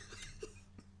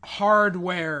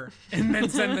 Hardware. And then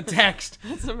send the text.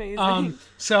 That's amazing.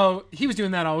 So he was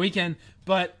doing that all weekend,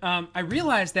 but I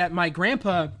realized that my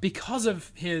grandpa, because of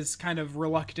his kind of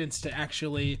reluctance to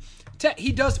actually...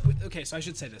 he does... Okay, so I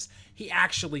should say this. He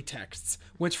actually texts,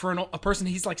 which for a person,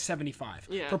 he's like 75.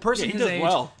 Yeah. For a person he his does age...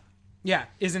 well. Yeah,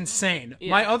 is insane. Yeah.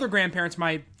 My other grandparents,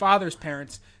 my father's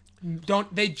parents,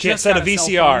 they just Can't set a got cell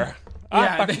VCR. phone.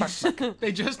 Yeah,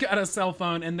 they just got a cell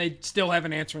phone and they still have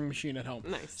an answering machine at home.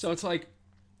 Nice. So it's like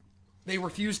they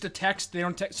refuse to text. They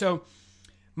don't text. So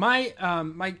my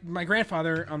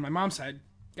grandfather on my mom's side,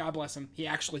 God bless him, he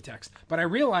actually texts. But I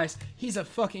realized he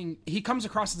comes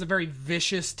across as a very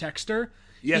vicious texter.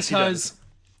 Yes, because,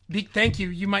 he does. Thank you.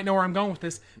 You might know where I'm going with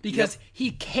this. Because he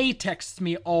K-texts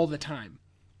me all the time.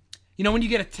 You know when you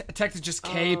get a text that's just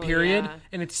K period, yeah.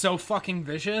 and it's so fucking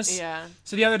vicious? Yeah.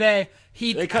 So the other day,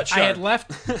 They cut I had sharp.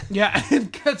 left... Yeah,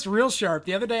 it cuts real sharp.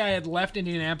 The other day, I had left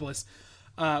Indianapolis,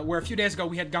 where a few days ago,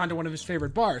 we had gone to one of his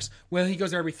favorite bars. Well, he goes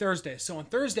there every Thursday. So on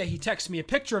Thursday, he texts me a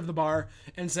picture of the bar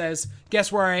and says,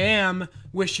 guess where I am?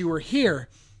 Wish you were here.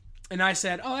 And I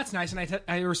said, oh, that's nice. And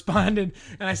I responded,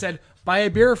 and I said, buy a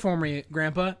beer for me,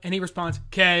 Grandpa. And he responds,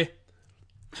 K.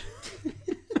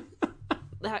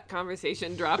 That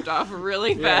conversation dropped off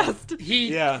really fast. He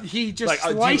just Like, do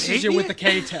you slices hate you me? with the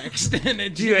K text.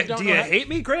 And Do you hate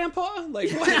me, Grandpa?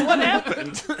 Like, what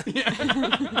happened?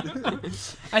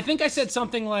 I think I said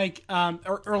something like,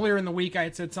 earlier in the week, I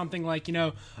had said something like,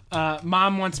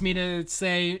 Mom wants me to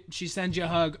say she sends you a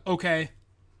hug. Okay.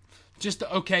 Just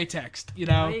the okay text,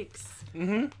 Yikes.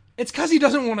 It's because he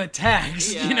doesn't want to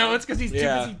text, Yeah. It's because he's too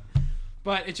Yeah. busy.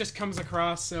 But it just comes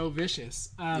across so vicious.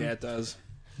 Yeah, it does.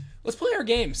 Let's play our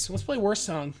games. Let's play Worst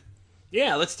Song.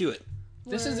 Yeah, let's do it.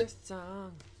 This is Worst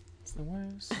song. It's the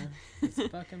worst song. It's the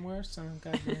fucking worst song.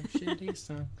 Goddamn shitty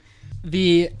song.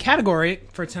 The category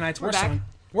for tonight's worst back.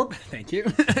 song. Thank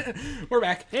you. We're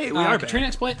back. Hey, we are back. Katrina,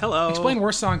 explain. Hello. Explain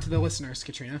worst song to the listeners,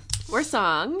 Katrina. Worst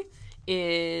song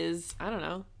is, I don't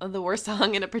know, the worst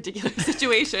song in a particular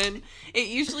situation. It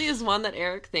usually is one that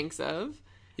Eric thinks of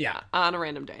Yeah. on a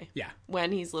random day. Yeah.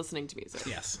 When he's listening to music.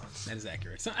 Yes, that is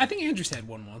accurate. So I think Andrew said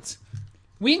one once.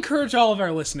 We encourage all of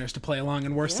our listeners to play along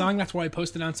in Worst Song. That's why I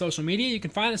posted on social media. You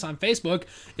can find us on Facebook.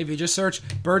 If you just search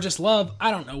Burgess Love, I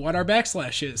don't know what our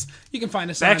backslash is. You can find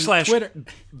us on Twitter.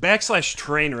 Backslash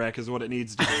train wreck is what it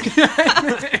needs to be.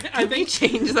 I think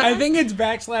change that. I think it's /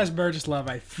 Burgess Love,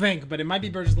 I think, but it might be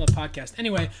Burgess Love Podcast.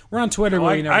 Anyway, we're on Twitter.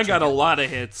 Where I got a lot of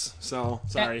hits, so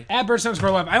sorry. At Burgess _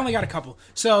 Love. I only got a couple.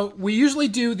 So we usually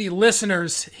do the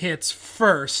listeners' hits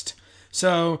first.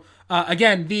 So...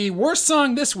 again, the worst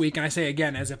song this week, and I say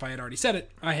again as if I had already said it,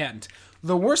 I hadn't.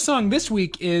 The worst song this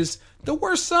week is the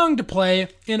worst song to play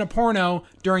in a porno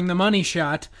during the money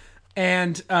shot.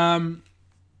 And I've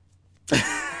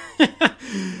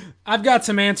got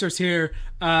some answers here.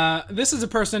 This is a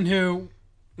person who,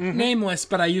 nameless,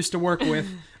 but I used to work with.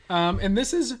 And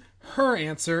this is her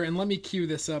answer, and let me cue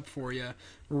this up for you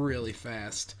really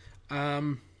fast.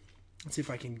 Let's see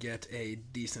if I can get a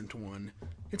decent one.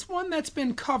 It's one that's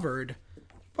been covered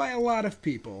by a lot of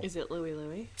people. Is it Louie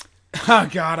Louie? Oh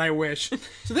God, I wish.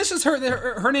 So this is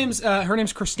her. Her name's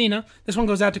Christina. This one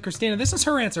goes out to Christina. This is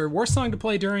her answer. Worst song to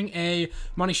play during a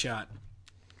money shot.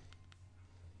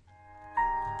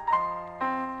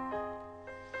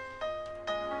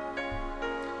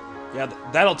 Yeah,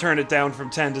 that'll turn it down from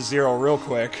 10 to 0 real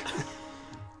quick.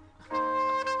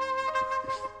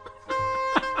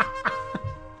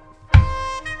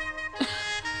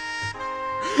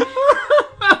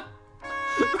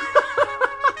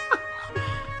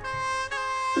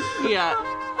 Yeah.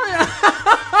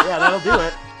 Yeah, that'll do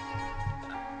it.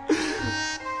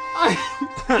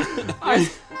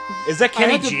 Is that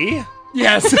Kenny G?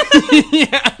 Yes.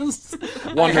 Yes.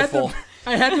 Wonderful.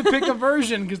 I had to pick a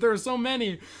version because there were so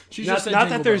many. She just said Not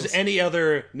Jingle that there's Bells. any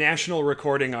other national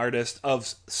recording artist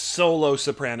of solo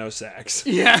soprano sax.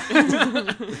 Yeah.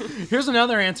 Here's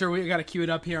another answer. We got to cue it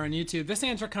up here on YouTube. This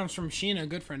answer comes from Sheena, a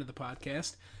good friend of the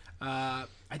podcast. I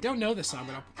don't know this song,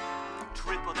 but I'll...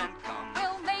 Triple then come,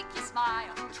 We'll make you smile.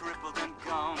 triple then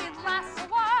come, It lasts a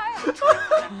while. triple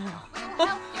then come. We'll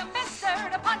help you, mister,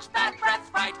 to punch that breath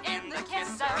right in the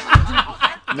kisser.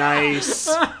 Nice.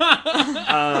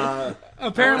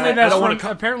 Apparently, I don't wanna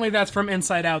apparently that's from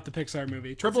Inside Out, the Pixar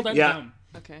movie. Triple Dead Yeah. Dumb.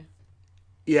 Okay.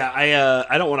 Yeah,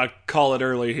 I don't want to call it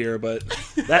early here, but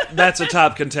that's a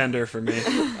top contender for me.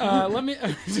 Let me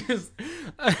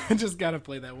I just gotta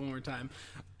play that one more time.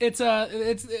 It's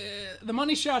the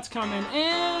money shot's coming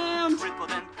and Triple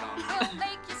then come. We'll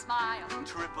make you smile.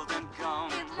 Triple then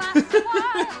come. It lasts a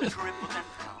while. Triple then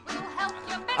come. We'll help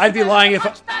you miss I'd be lying if I-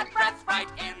 punch that breath right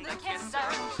in the kisser.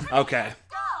 Okay.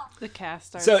 The cast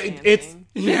starts So dancing. it's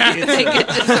They get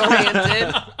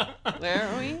disoriented. Where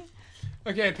are we?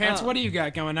 okay, Pants. What do you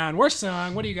got going on? Worst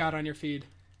song. What do you got on your feed?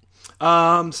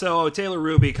 so Taylor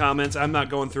Ruby comments. I'm not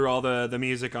going through all the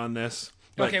music on this.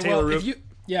 But Okay, Taylor well, Ru- if you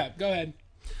go ahead.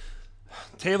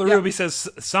 Taylor Yeah. Ruby says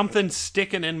something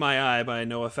sticking in my eye by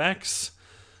NoFX.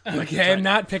 Okay, I'm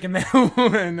not picking that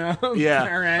one. Yeah.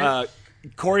 All right.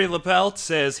 Corey Lapelt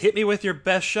says, "Hit me with your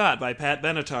best shot" by Pat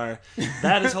Benatar.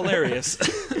 That is hilarious.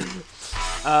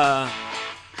 I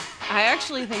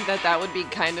actually think that would be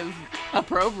kind of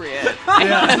appropriate.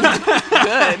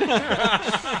 Good.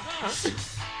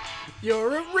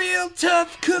 You're a real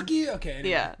tough cookie. Okay. Anyway.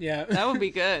 Yeah. Yeah. That would be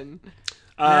good.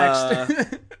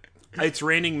 Next. It's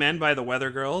Raining Men by the Weather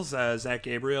Girls. Zach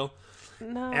Gabriel.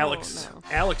 No. Alex. No.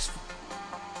 Alex.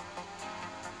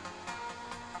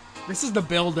 This is the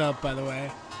build-up, by the way.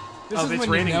 This Of is It's when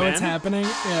you Raining know Men? it's happening.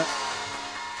 Yeah.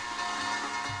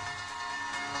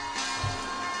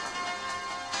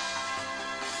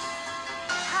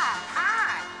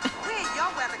 Hi, we're your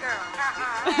weather girl.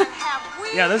 And have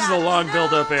we Yeah, this is a got long no-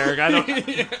 build-up, Eric. I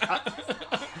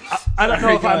don't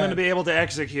know if go I'm ahead. going to be able to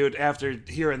execute after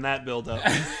hearing that build-up.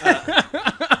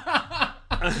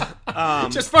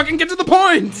 Just fucking get to the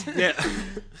point. Yeah.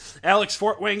 Alex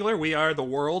Fort Wangler, we are the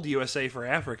world, USA for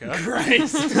Africa.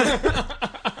 Christ.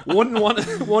 Wouldn't want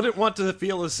to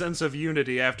feel a sense of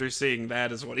unity after seeing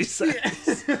that, is what he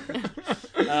says.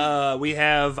 We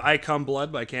have I Come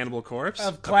Blood by Cannibal Corpse.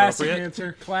 Classic Appropriate.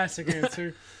 answer. Classic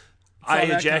answer. I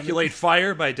that Ejaculate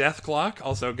Fire by Death Clock.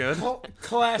 Also good.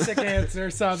 Classic answer.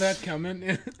 Saw that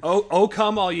coming. Oh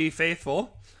Come All Ye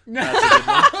Faithful. That's a good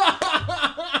one.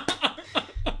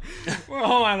 Well,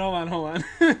 hold on.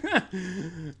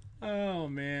 Oh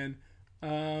man.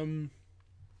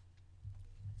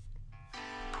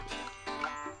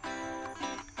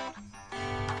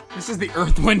 This is the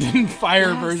Earth, Wind, and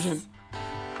Fire Yes. version.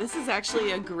 This is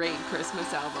actually a great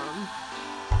Christmas album.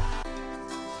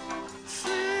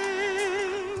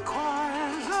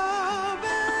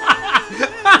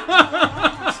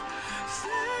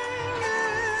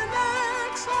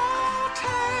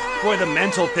 Boy, the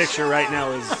mental picture right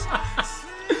now is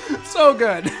So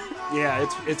good. yeah,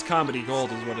 it's comedy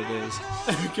gold is what it is.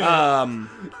 Okay.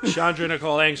 Chandra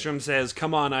Nicole Angstrom says,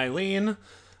 "Come on, Eileen."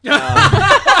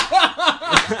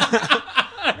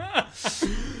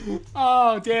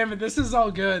 Oh damn it! This is all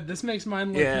good. This makes mine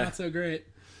look Yeah. not so great.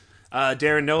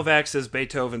 Darren Novak says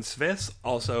Beethoven's Fifth,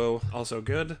 also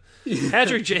good.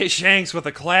 Patrick J. Shanks with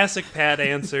a classic Pat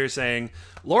answer saying,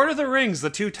 Lord of the Rings, The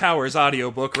Two Towers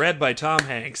audiobook read by Tom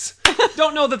Hanks.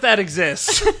 Don't know that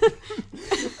exists,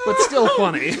 but still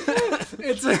funny.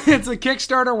 It's a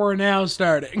Kickstarter we're now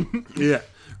starting. Yeah.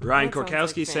 Ryan That sounds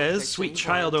Korkowski like says, fanfiction Sweet for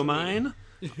Child it O' to me. Mine.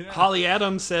 Holly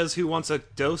Adams says, Who wants a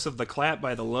dose of the clap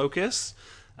by the Locusts?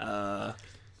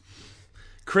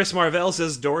 Chris Marvell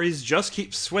says, Dory's Just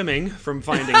Keep Swimming from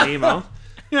Finding Nemo.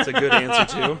 That's a good answer,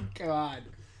 too. God.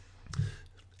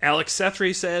 Alex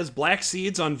Sethry says, Black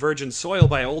Seeds on Virgin Soil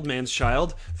by Old Man's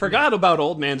Child. Forgot about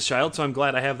Old Man's Child, so I'm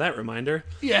glad I have that reminder.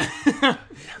 Yeah.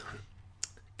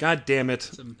 God damn it.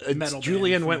 metal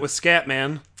Julian band went with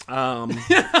Scatman.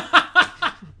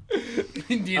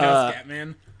 Do you know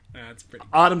Scatman? That's pretty.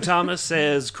 Autumn Thomas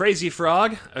says, Crazy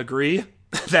Frog. Agree.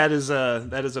 That is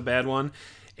a bad one.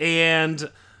 And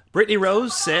Brittany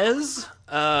Rose says,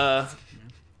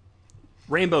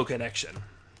 Rainbow Connection.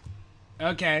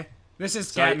 Okay. This is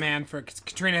Sorry. Scatman for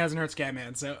Katrina hasn't heard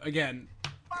Scatman. So again,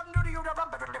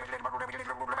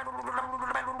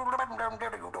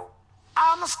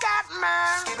 I'm a scat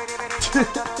man.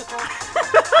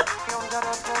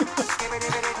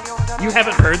 You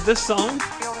haven't heard this song?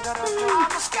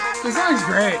 I'm a scat this song's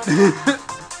great.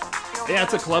 Yeah,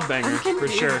 it's a club banger, for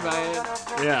Confused sure. by it.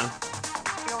 Yeah.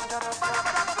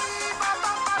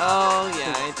 Oh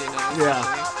yeah, I do know. Yeah.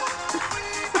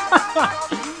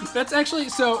 That's actually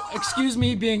so. Excuse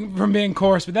me being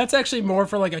coarse, but that's actually more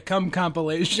for like a cum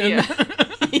compilation. Yeah.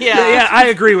 Yeah, I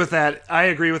agree with that. I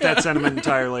agree with that sentiment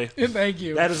entirely. Thank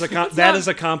you. That is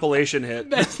a compilation hit.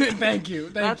 That's it. Thank you.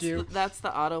 That's you. that's the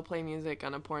autoplay music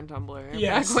on a porn Tumblr.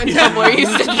 Yes. Back when Tumblr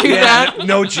used to do that.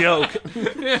 No joke.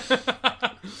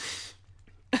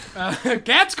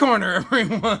 Cat's Corner,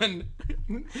 everyone.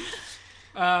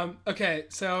 Okay,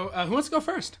 so who wants to go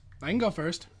first? I can go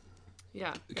first.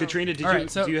 Yeah. Katrina, All right,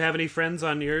 so- do you have any friends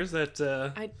on yours that?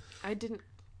 I didn't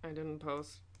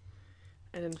post.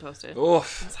 I didn't post it. Oh,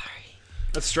 Sorry.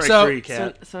 that's strike So- 3,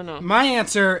 Kat. So no. My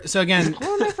answer. So again, What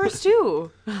were my first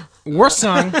two? worst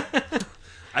song.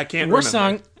 I can't Worst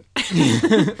remember.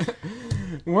 song.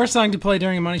 Worst song to play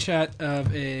during a money shot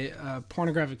of a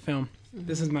pornographic film.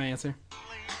 This is my answer.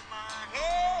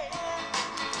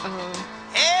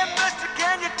 Hey, mister,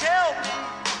 can you tell me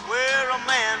where a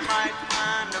man might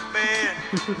find a bed?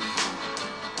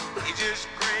 He just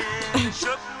grinned and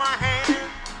shook my hand.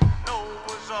 No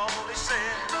was all he said.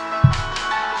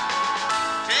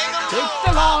 Take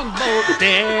The longboat,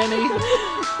 Danny.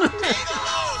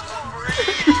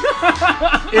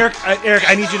 Eric,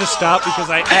 I need you to stop because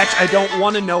I don't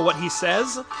want to know what he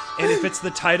says, and if it's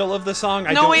the title of the song,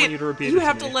 I No, don't wait. want you to repeat it. You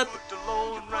have to me. let. the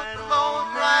load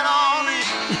right on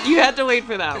me. You had to wait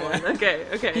for that one.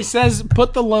 Okay. He says,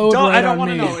 "Put the load Don't, right I don't on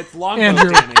want me." to know. It's longboat,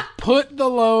 Andrew, Danny. put the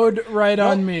load right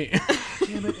on me.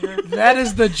 Damn it, Eric. That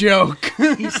is the joke.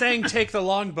 He's saying take the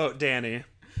longboat, Danny.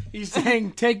 He's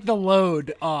saying, "Take the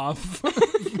load off."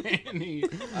 Manny.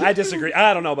 I disagree.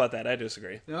 I don't know about that. I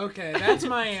disagree. Okay, that's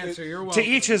my answer. You're welcome. To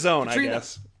each his own, Katrina. I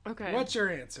guess. Okay. What's your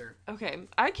answer? Okay.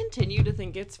 I continue to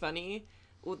think it's funny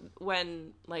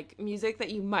when like music that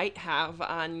you might have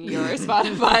on your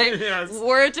Spotify Yes.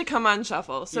 were to come on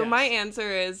shuffle. So Yes. my answer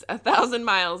is 1,000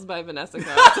 Miles by Vanessa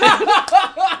Carlton.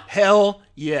 Hell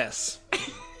yes.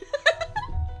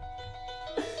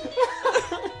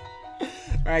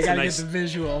 All right, I gotta nice- get the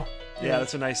visual. Yeah,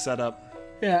 that's a nice setup.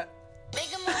 Yeah.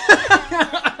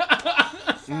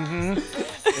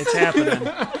 It's happening.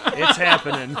 It's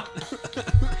happening.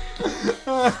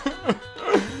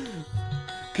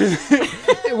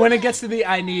 When it gets to the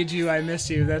 "I need you, I miss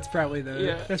you," that's probably the.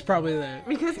 Yeah. That's probably the.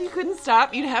 Because you couldn't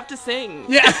stop, you'd have to sing.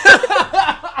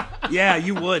 Yeah,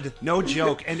 you would. No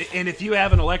joke. And if you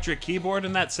have an electric keyboard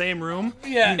in that same room,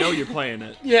 Yeah. you know you're playing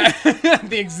it. Yeah, at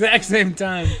the exact same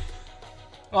time.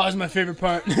 Oh, that's my favorite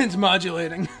part. It's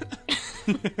modulating.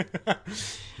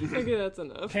 Okay, that's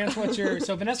enough. Pants, what's your...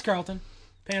 So, Vanessa Carlton.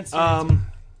 Pants,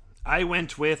 I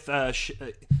went with,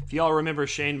 if y'all remember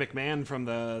Shane McMahon from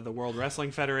the World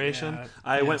Wrestling Federation, Yeah,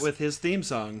 I went yes. with his theme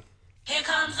song. Here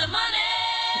comes the money.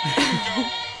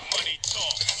 Money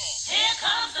talk. Here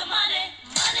comes the money.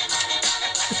 Money.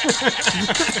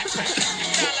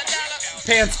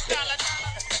 Pants.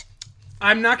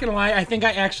 I'm not gonna lie, I think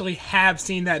I actually have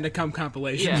seen that in a cum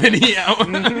compilation Yeah. video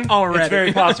already. It's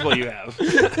very possible you have.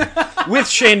 With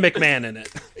Shane McMahon in it.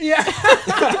 Yeah.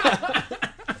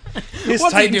 His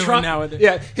What's he doing now with it?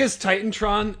 Yeah, his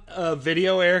Titantron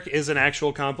video, Eric, is an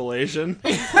actual compilation.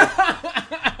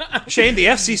 Shane, the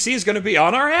FCC is going to be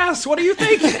on our ass. What are you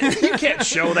thinking? You can't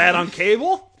show that on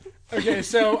cable. Okay,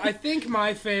 so I think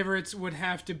my favorites would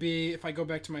have to be, if I go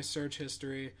back to my search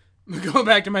history.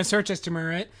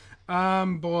 Right?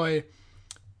 Boy.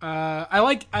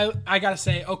 I gotta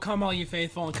say, "Oh Come All You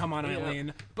Faithful" and "Come On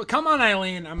Eileen." But "Come On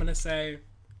Eileen," I'm gonna say,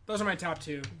 those are my top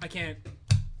two. I can't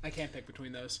pick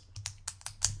between those.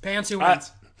 Pants, who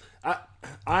wins?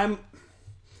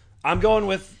 I'm going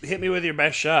with "Hit Me With Your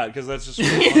Best Shot" because that's just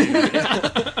really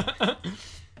funny.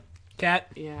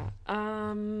 Cat? Yeah.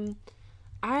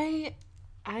 I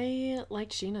like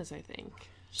Sheena's, I think.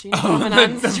 Sheena's coming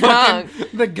on strong.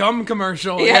 The gum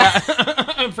commercial. Yeah.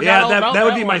 I forgot Yeah, all about that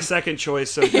would be my one. second choice,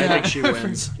 so I think she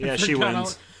wins. Yeah, she Forgot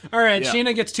wins. all right, Yeah.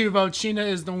 Sheena gets 2 votes. Sheena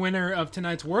is the winner of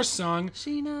tonight's worst song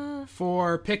Sheena.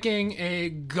 for picking a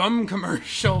gum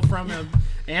commercial from an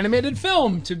animated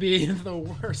film to be the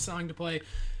worst song to play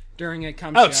during a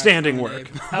cum shot Outstanding on work.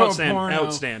 a porno.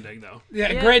 Outstanding, though.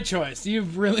 Yeah, Yeah. great choice.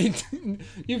 You've really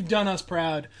you've done us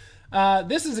proud.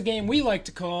 This is a game we like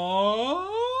to call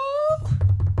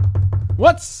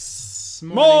What's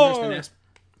More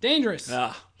Dangerous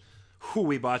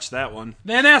We botched that one.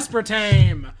 than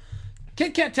Aspartame.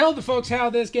 Kit Kat, tell the folks how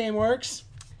this game works.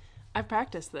 I've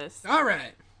practiced this. All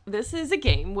right. This is a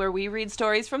game where we read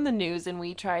stories from the news and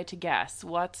we try to guess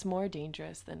what's more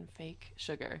dangerous than fake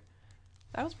sugar.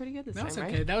 That was pretty good this That was time,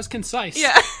 okay. right? That was concise.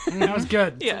 Yeah. That was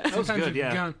good. Yeah. That was Sometimes good, you've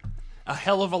yeah. gone A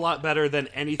hell of a lot better than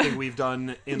anything we've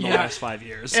done in the Yeah. last 5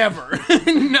 years. ever.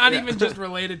 Not even just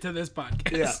related to this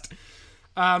podcast.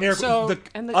 Eric, So-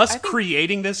 I think-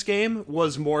 creating this game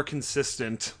was more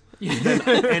consistent than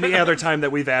any other time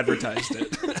that we've advertised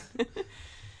it.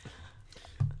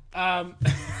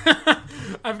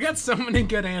 I've got so many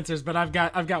good answers, but I've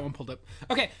got one pulled up.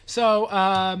 Okay,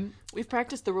 so We've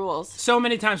practiced the rules. so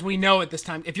many times we know at this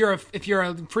time. If you're a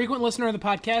frequent listener of the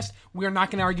podcast, we're not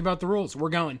going to argue about the rules. We're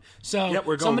going. So Yep,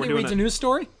 we're going. somebody We're doing reads it. a news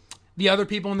story. The other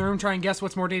people in the room try and guess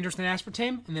what's more dangerous than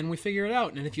aspartame, and then we figure it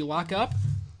out. And if you lock up,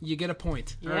 you get a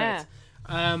point. All Yeah.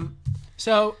 right.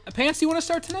 So, Pants, do you want to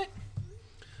start tonight?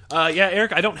 Yeah,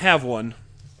 Eric, I don't have one.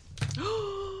 Are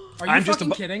you I'm just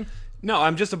fucking kidding? No,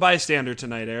 I'm just a bystander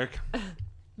tonight, Eric.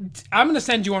 I'm going to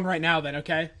send you one right now then,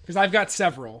 okay? Because I've got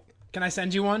several. Can I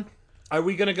send you one? Are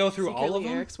we going to go through all of Secretly,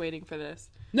 them? Eric's waiting for this.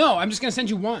 No, I'm just going to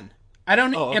send you one. I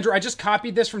don't, Oh. Andrew, I just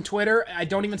copied this from Twitter. I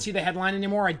don't even see the headline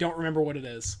anymore. I don't remember what it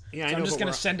is. Yeah, so I know, I'm just but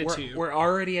going to send it we're- to you. We're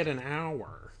already at an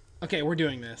hour. Okay, we're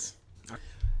doing this.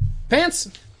 Pants,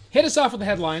 hit us off with the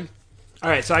headline. All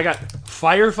right, so I got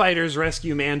firefighters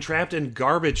rescue man trapped in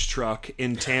garbage truck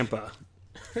in Tampa.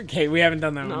 Okay, we haven't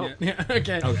done that No. one yet. Yeah,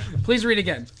 okay. Please read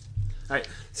again. All right,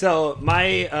 so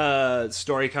my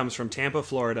story comes from Tampa,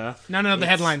 Florida. No, the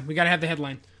headline. We got to have the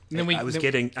headline. And then I was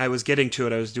getting to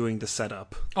it. I was doing the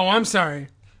setup. Oh, I'm sorry.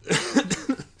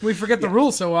 We forget the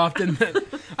rules so often.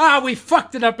 We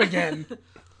fucked it up again.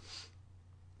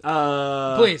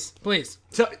 Please.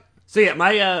 So yeah,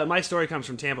 my story comes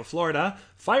from Tampa, Florida.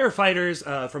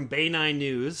 Firefighters from Bay 9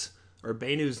 News, or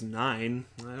Bay News 9,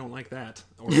 I don't like that.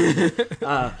 Or,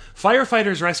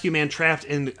 firefighters rescue man trapped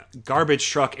in garbage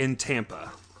truck in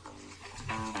Tampa.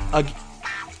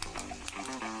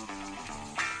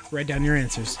 Write down your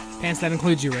answers. Pants, that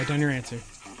includes you. Write down your answer.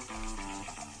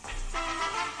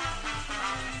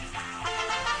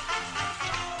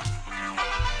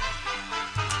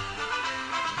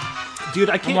 Dude,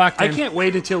 I locked in. can't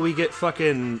wait until we get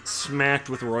fucking smacked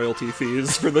with royalty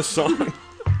fees for this song.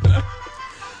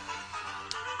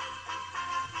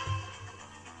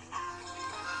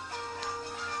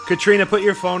 Katrina, put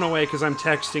your phone away because I'm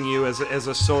texting you as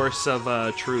a source of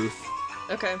truth.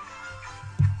 Okay.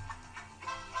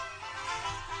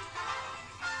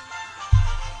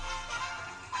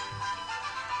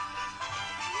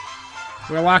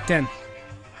 We're locked in.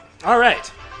 All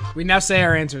right. We now say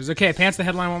our answers. Okay, Pants, the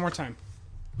headline one more time.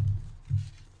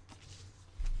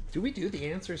 Do we do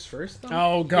the answers first, though?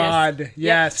 Oh, God.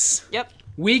 Yes. Yep.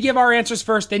 We give our answers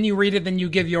first, then you read it, then you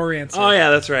give your answer. Oh, yeah,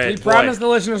 that's right. We promised the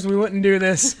listeners we wouldn't do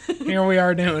this. Here we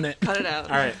are doing it. Cut it out.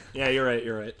 All right. Yeah, you're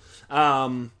right.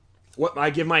 What? I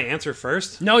give my answer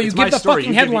first? No, you It's my give the story.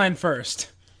 fucking You give headline first.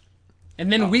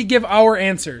 And then we give our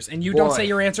answers, and you don't Boy. say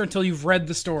your answer until you've read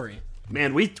the story.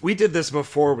 Man, we did this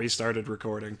before we started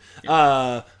recording.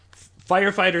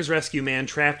 Firefighters rescue man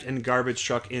trapped in garbage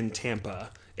truck in Tampa.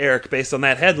 Eric, based on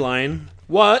that headline,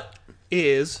 what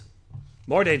is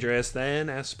more dangerous than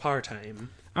aspartame?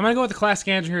 I'm going to go with the classic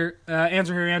answer here,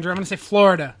 Andrew. I'm going to say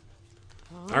Florida.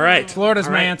 All right. Florida's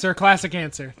All my right. answer. Classic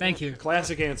answer. Thank you.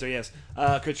 Classic answer, yes.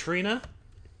 Katrina?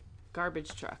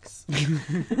 Garbage trucks.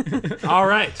 All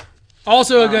right.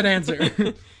 Also a good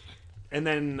answer. And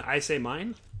then I say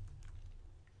mine?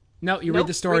 No, you Nope, read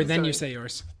the story, read the then you story. say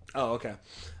yours. Oh, okay.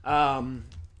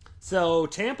 So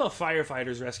Tampa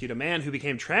firefighters rescued a man who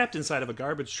became trapped inside of a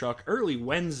garbage truck early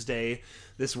Wednesday.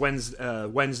 This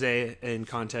Wednesday in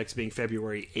context being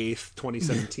February 8th,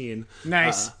 2017.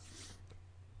 Nice.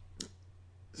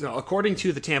 So according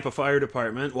to the Tampa Fire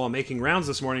Department, while making rounds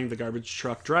this morning, the garbage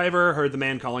truck driver heard the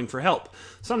man calling for help.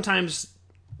 Sometime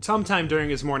during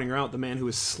his morning route, the man who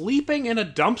was sleeping in a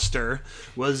dumpster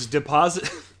was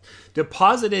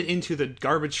deposited into the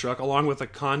garbage truck along with the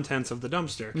contents of the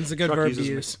dumpster. It's a good Truck verb to uses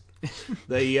use.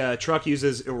 The truck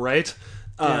uses right.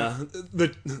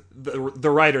 The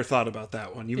writer thought about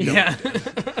that one. You know. Yeah.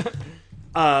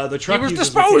 The truck It was uses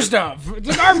disposed of. It's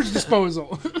a garbage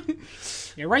disposal.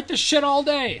 You write this shit all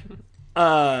day.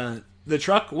 The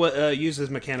truck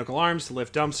uses mechanical arms to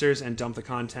lift dumpsters and dump the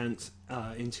contents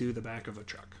into the back of a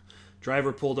truck.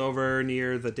 Driver pulled over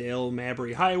near the Dale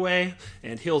Mabry Highway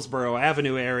and Hillsborough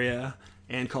Avenue area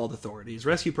and called authorities.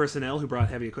 Rescue personnel who brought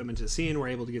heavy equipment to the scene were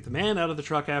able to get the man out of the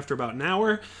truck after about an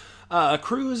hour.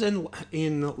 Crews brought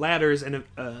in ladders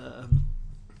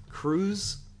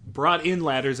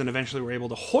and eventually were able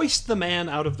to hoist the man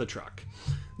out of the truck.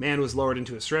 Man was lowered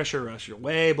into a stretcher, rushed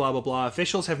away, blah, blah, blah.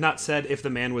 Officials have not said if the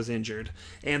man was injured.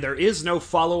 And there is no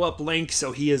follow-up link,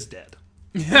 so he is dead.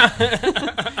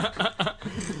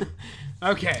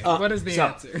 Okay, what is the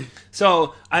answer?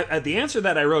 So, the answer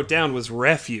that I wrote down was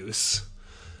refuse.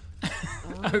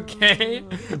 Okay.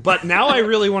 But now I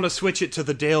really want to switch it to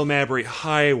the Dale Mabry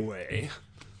Highway.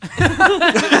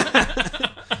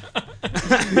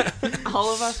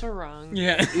 All of us were wrong.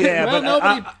 Yeah. Yeah, Well, but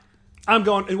nobody. I'm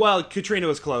going... Well, Katrina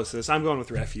was closest. I'm going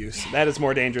with refuse. That is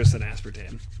more dangerous than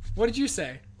aspartame. What did you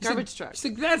say? Garbage truck.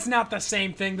 That's not the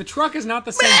same thing. The truck is not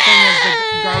the same thing as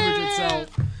the garbage itself.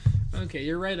 Okay,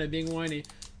 you're right. I'm being whiny.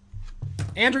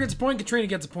 Andrew gets a point. Katrina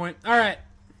gets a point. All right.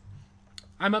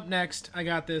 I'm up next. I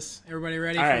got this. Everybody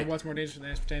ready All for right. what's more dangerous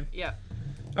than aspartame? Yeah.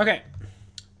 Okay.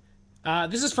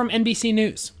 This is from NBC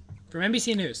News. From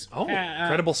NBC News. Oh,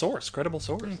 credible source. Credible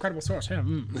source. Incredible source. Yeah.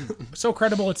 So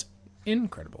credible, it's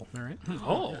incredible. All right.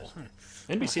 Oh.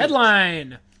 NBC.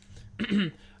 Headline.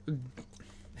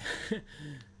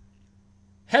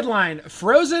 Headline: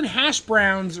 Frozen hash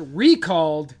browns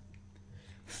recalled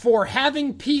for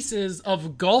having pieces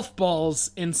of golf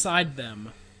balls inside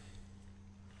them.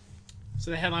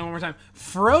 So the headline one more time.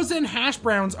 Frozen hash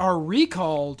browns are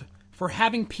recalled for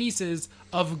having pieces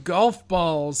of golf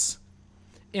balls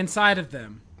inside of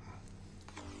them.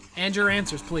 And your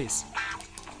answers, please.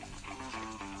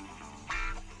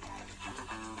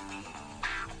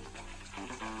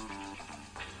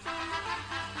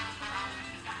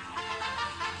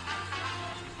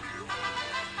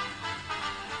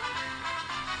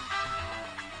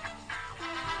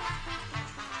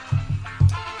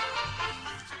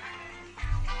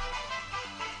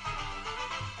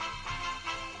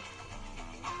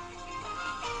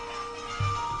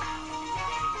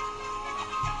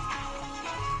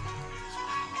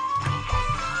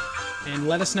 And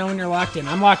let us know when you're locked in.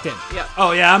 I'm locked in. Yeah.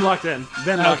 Oh, yeah, I'm locked in.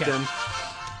 Been locked Okay. in.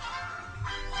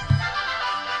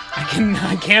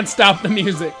 I can't stop the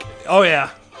music. Oh, yeah.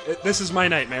 This is my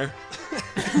nightmare.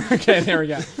 Okay, there we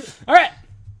go. All right.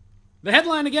 The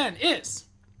headline again is,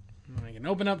 I can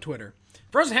open up Twitter.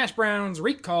 Frozen hash browns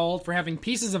recalled for having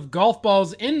pieces of golf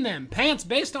balls in them. Pants,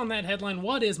 based on that headline,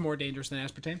 what is more dangerous than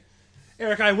aspartame?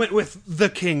 Eric, I went with the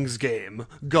King's game,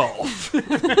 golf.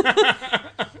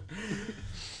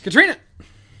 Katrina.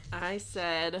 I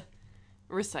said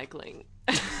recycling.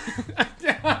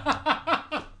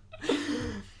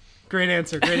 Great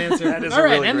answer. Great answer. That is All a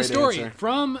right, really and the great story answer.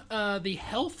 from the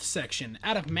health section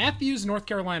out of Matthews, North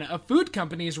Carolina. A food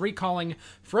company is recalling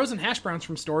frozen hash browns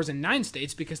from stores in 9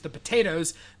 states because the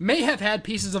potatoes may have had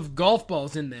pieces of golf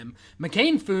balls in them.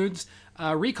 McCain Foods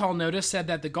recall notice said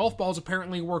that the golf balls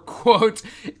apparently were, quote,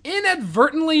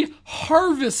 inadvertently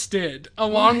harvested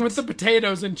along with the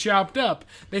potatoes and chopped up.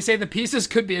 They say the pieces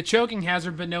could be a choking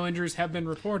hazard, but no injuries have been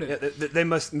reported. They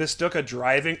must mistook a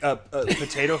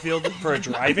potato field for a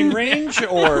driving range,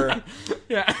 or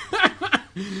Yeah.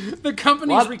 The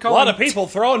company's a recalling... lot of people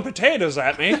throwing potatoes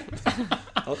at me.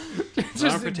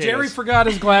 Just, potatoes. Jerry forgot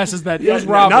his glasses. That Yeah, was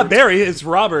Robert. not Barry, it's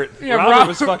Robert. Yeah, Robert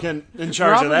was fucking in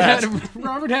charge of that.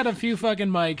 Robert had a few fucking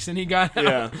mics, and he got out.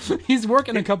 Yeah. He's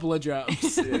working a couple of jobs.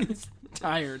 He's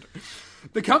tired.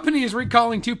 The company is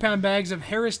recalling 2-pound bags of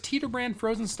Harris Teeter brand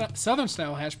frozen Southern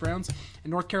style hash browns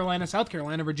in North Carolina, South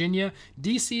Carolina, Virginia,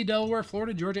 D.C., Delaware,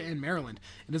 Florida, Georgia, and Maryland.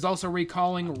 It is also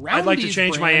recalling Roundy's I'd like to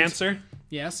change my brand- answer.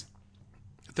 Yes.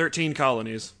 13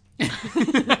 colonies.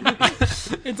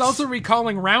 It's also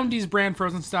recalling Roundy's brand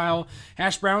frozen style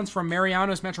hash browns from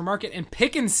Mariano's Metro Market and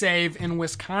Pick and Save in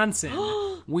Wisconsin.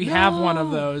 We have one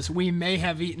of those. We may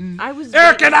have eaten. I was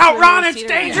Eric, get waiting out, for Ron! the It's Teeter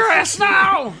dangerous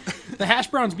now! The hash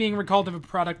browns being recalled of a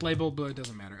product label, but it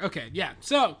doesn't matter. Okay, yeah.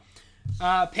 So,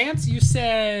 Pants, you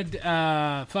said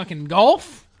fucking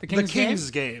golf. The The King's,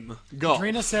 King's game, golf.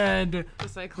 Trina said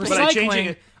Recycling. But I'm changing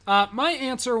recycling. it. My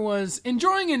answer was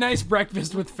enjoying a nice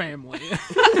breakfast with family.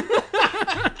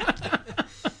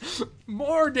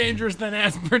 More dangerous than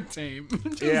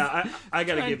aspartame. Yeah, I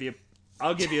gotta give you.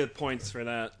 I'll give you points for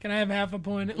that. Can I have half a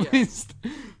point at least?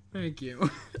 Thank you.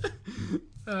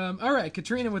 All right,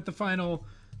 Katrina with the final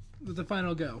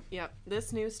go. Yep.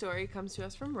 This news story comes to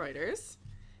us from Reuters,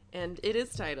 and it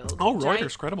is titled Oh,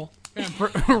 Reuters, credible.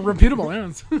 Reputable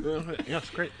hands. Yes,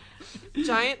 great.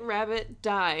 Giant Rabbit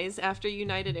Dies After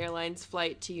United Airlines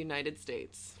Flight to United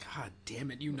States. God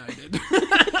damn it, United.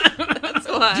 That's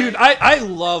why. Dude, I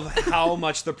love how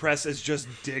much the press is just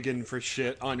digging for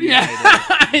shit on United.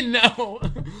 I know.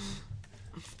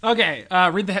 Okay,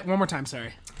 read the one more time.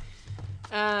 Sorry.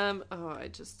 I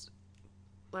just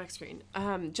black screen.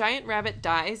 Giant Rabbit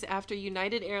dies after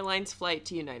United Airlines flight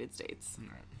to United States.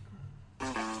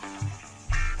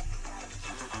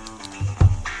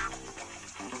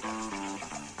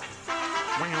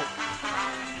 Wow.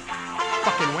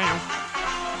 Fucking wow.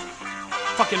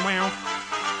 Fucking wow.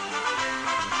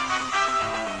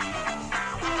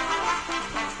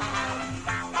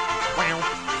 Wow.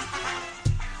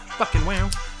 Fucking wow.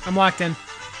 I'm locked in.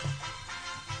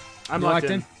 I'm You locked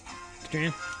in.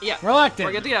 Katrina? Yeah, We're locked in.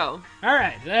 we're good to go. All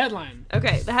right, the headline.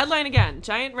 Okay, the headline again: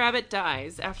 Giant Rabbit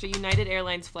dies after United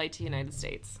Airlines flight to United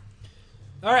States.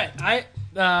 All right,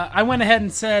 I went ahead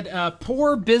and said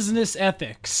poor business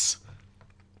ethics.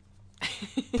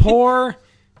 Poor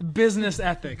business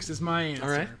ethics is my answer. All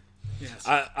right. Yes.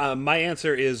 My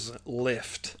answer is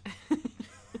Lyft.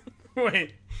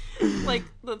 Wait. Like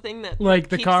the thing that Like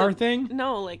the keeps car thing?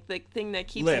 No, like the thing that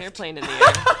keeps Lift. an airplane in the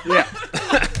air. Yeah.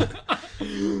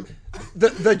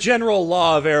 the general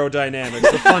law of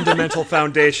aerodynamics, the fundamental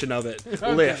foundation of it.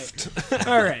 Lift.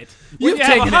 All right. When You've you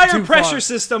have taken a higher it too pressure far.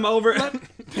 system over...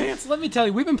 Pants, let me tell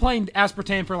you, we've been playing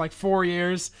Aspartame for like 4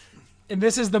 years, and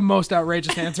this is the most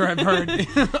outrageous answer I've heard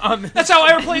on this. That's how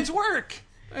airplanes work.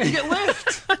 You get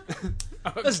lift.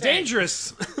 That's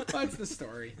dangerous. What's the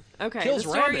story? Okay, Kills the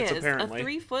story rabbits, is apparently. a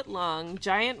 3-foot-long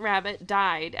giant rabbit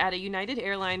died at a United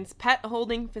Airlines pet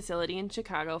holding facility in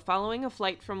Chicago following a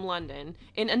flight from London,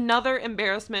 in another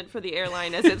embarrassment for the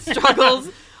airline as it struggles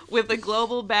with a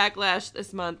global backlash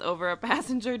this month over a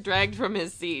passenger dragged from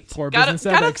his seat. Poor gotta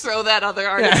business ethics. throw that other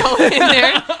article in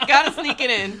there. Gotta sneak it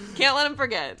in. Can't let him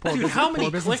forget. Dude, how many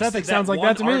business clicks did ethics that sounds like one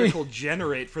that to me. article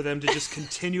generate for them to just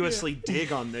continuously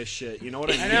dig on this shit? You know what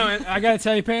I mean? I know, I gotta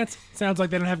tell you, Pants, sounds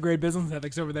like they don't have great business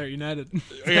ethics over there at United.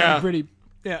 Yeah.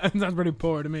 It sounds pretty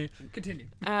poor to me. Continue.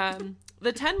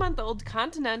 The 10-month-old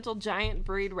continental giant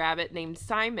breed rabbit named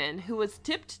Simon, who was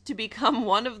tipped to become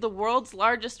one of the world's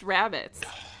largest rabbits,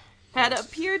 had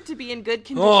appeared to be in good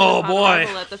condition upon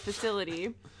arrival at the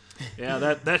facility.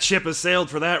 Yeah, that ship has sailed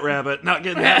for that rabbit. Not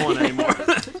getting that one anymore.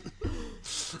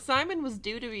 Simon was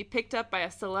due to be picked up by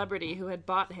a celebrity who had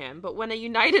bought him, but when a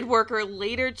United worker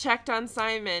later checked on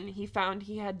Simon, he found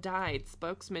he had died,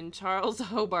 spokesman Charles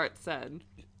Hobart said.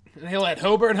 They let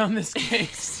Hobart on this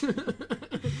case.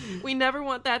 We never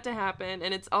want that to happen,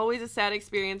 and it's always a sad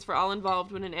experience for all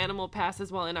involved when an animal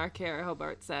passes while in our care,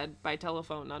 Hobart said by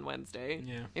telephone on Wednesday.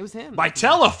 Yeah. It was him. By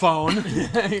telephone?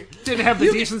 Didn't have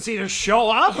the decency to show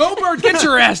up? Hobart, get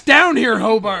your ass down here,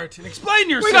 Hobart, and explain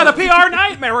yourself. We got a PR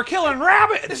nightmare. We're killing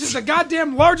rabbits. This is the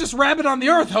goddamn largest rabbit on the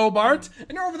earth, Hobart,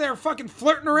 and you're over there fucking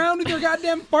flirting around with your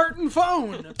goddamn farting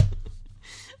phone.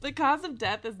 The cause of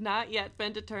death has not yet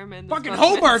been determined. Fucking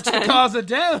Hobart's the cause of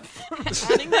death.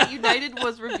 Adding that United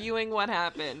was reviewing what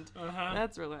happened.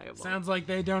 That's reliable. Sounds like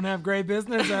they don't have great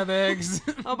business ethics.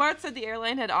 Hobart said the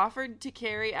airline had offered to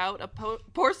carry out a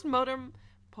post-mortem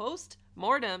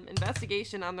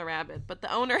investigation on the rabbit, but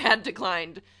the owner had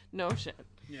declined. No shit.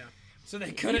 Yeah. So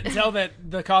they couldn't tell that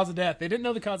the cause of death. They didn't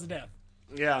know the cause of death.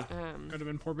 Yeah. Could have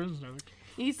been poor business ethics.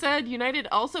 He said United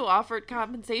also offered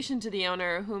compensation to the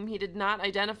owner, whom he did not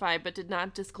identify but did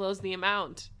not disclose the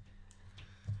amount.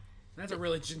 That's a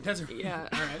really... Yeah.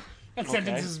 All right. That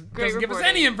sentence doesn't give us reporting.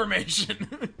 any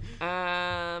information.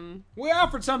 We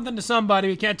offered something to somebody.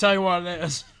 We can't tell you what it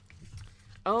is.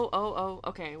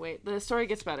 Okay, wait. The story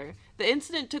gets better. The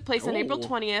incident took place on April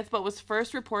 20th, but was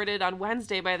first reported on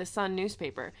Wednesday by the Sun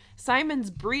newspaper. Simon's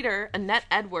breeder, Annette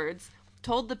Edwards,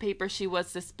 told the paper she was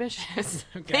suspicious.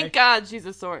 Okay. Thank God she's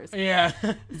a source. Yeah.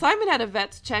 Simon had a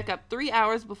vet's checkup 3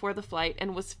 hours before the flight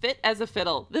and was fit as a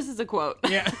fiddle. This is a quote.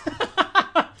 Yeah.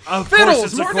 Of Fiddles, course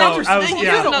it's a more quote.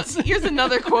 interesting. Here's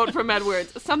another quote from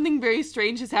Edwards. Something very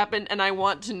strange has happened, and I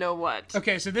want to know what.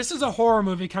 Okay, so this is a horror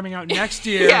movie coming out next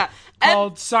year Yeah.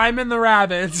 called Simon the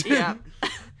Rabbit. Yeah.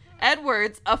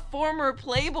 Edwards, a former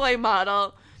Playboy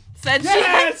model, said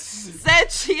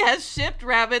she has shipped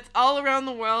rabbits all around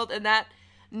the world and that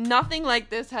nothing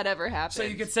like this had ever happened. So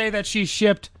you could say that she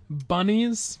shipped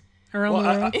bunnies around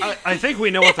the world? I think we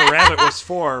know what the rabbit was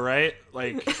for, right?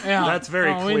 Like, Yeah. that's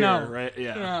very Oh, we clear, know. right?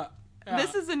 Yeah.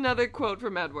 This is another quote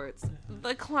from Edwards.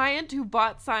 The client who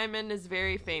bought Simon is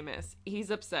very famous. He's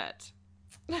upset.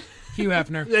 Hugh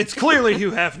Hefner. It's clearly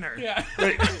Hugh Hefner. Yeah.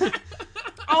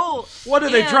 Oh, What are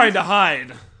they and trying to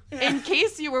hide? In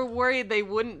case you were worried they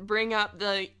wouldn't bring up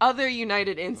the other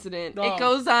United incident, Oh. it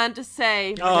goes on to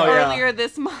say earlier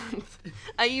this month,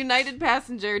 a United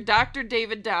passenger, Dr.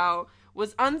 David Dow,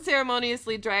 was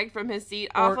unceremoniously dragged from his seat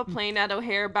off a plane at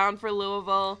O'Hare bound for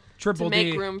Louisville Triple to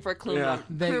make D. room for crew, Yeah.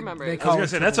 crew members. they I was call gonna it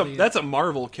say Triple D. that's a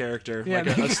Marvel character, Yeah,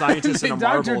 like a scientist in a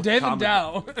Dr. Marvel David comic.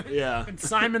 Dow Yeah. and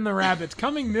Simon the Rabbit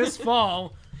coming this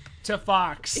fall to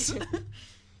Fox.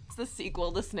 It's the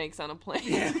sequel to Snakes on a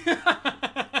Plane.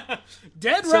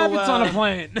 Dead So, rabbits on a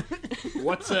plane.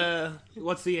 What's the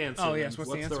answer? Oh, yes, then?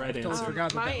 what's the answer? right I totally answer?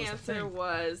 forgot that My that was a answer thing.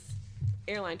 was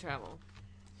airline travel.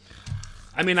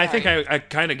 I mean, I think Sorry. I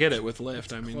kind of get it with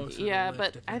Lyft. I mean, Closer to Yeah, Lyft,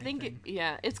 but if I think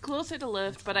anything. it's closer to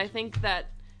Lyft, but I think that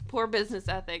poor business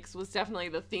ethics was definitely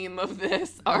the theme of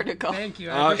this article. Thank you.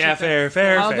 I oh appreciate yeah, that.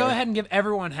 fair. I'll go ahead and give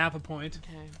everyone half a point.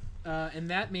 Okay. And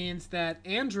that means that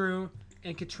Andrew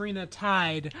and Katrina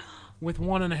tied with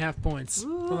 1.5 points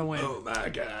for the win. Oh my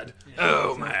god.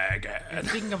 Oh my god.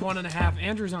 Speaking of 1.5,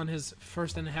 Andrew's on his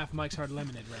first and a half Mike's Hard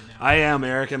Lemonade right now. I am,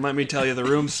 Eric, and let me tell you, the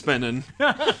room's spinning.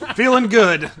 Feeling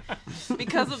good.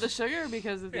 Because of the sugar or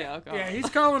because of the alcohol? Yeah, he's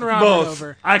calling Robert Both.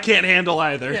 over. I can't handle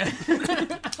either.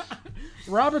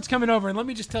 Robert's coming over, and let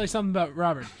me just tell you something about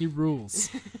Robert. He rules.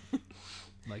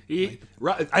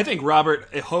 I think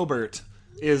Robert Hobart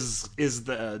is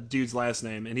the dude's last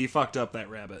name, and he fucked up that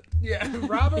rabbit. Yeah,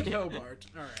 Robert Hobart.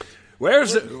 All right.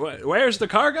 Where's the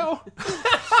cargo?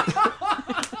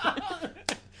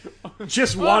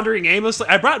 Just wandering aimlessly.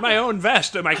 I brought my own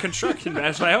vest, my construction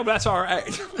vest. And I hope that's all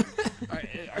right.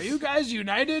 Are you guys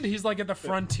united? He's like at the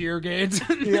frontier gate.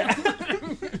 Yeah.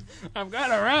 I've got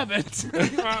a rabbit.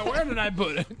 Where did I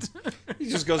put it? He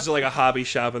just goes to like a hobby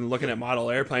shop and looking at model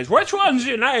airplanes. Which one's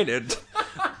united?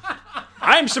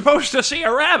 I'm supposed to see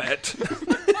a rabbit.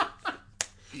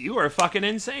 You are fucking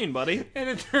insane, buddy. And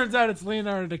it turns out it's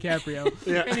Leonardo DiCaprio.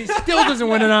 Yeah. And he still doesn't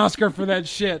win an Oscar for that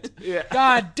shit. Yeah.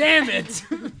 God damn it.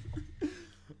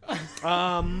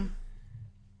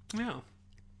 Yeah.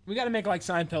 We got to make like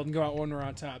Seinfeld and go out when we're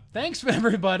on top. Thanks,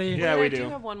 everybody. Yeah, we I do.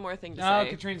 have one more thing to Oh, say.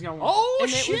 Katrina's going. Oh, And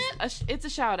shit. it's a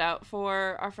shout out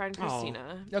for our friend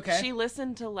Christina. Okay. She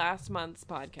listened to last month's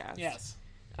podcast. Yes.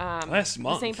 Last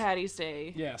month. The St. Patty's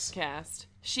Day Yes. cast.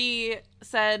 She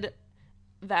said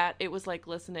that it was like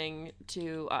listening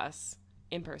to us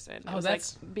in person. It was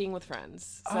that's- like being with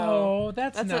friends. So Oh,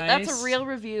 that's nice. That's a real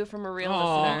review from a real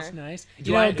That's listener. nice.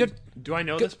 Do I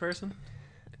know this person?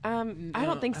 I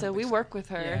don't think so. We work with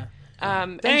her.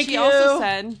 Thank and she you.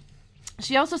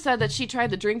 also said that she tried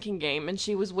the drinking game and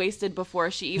she was wasted before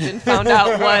she even found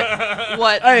out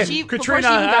what Hey, before Katrina,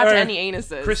 she even got to any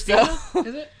anuses. Christina? So-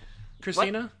 Is it?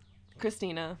 Christina?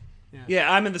 Christina.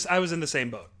 Yeah, I was in the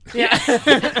same boat. Yeah.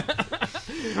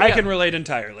 I can relate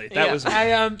entirely. That Yeah. was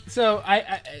So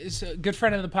a good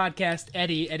friend of the podcast,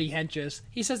 Eddie Henches.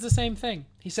 He says the same thing.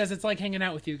 He says it's like hanging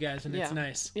out with you guys, and it's Yeah.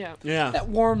 nice. Yeah. yeah. That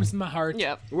warms my heart.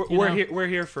 Yeah. We're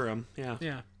here for him. Yeah.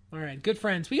 Yeah. All right. Good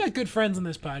friends. We got good friends on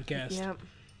this podcast. Yeah.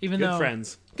 Even Good though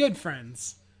friends. Good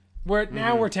friends.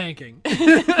 Now we're tanking.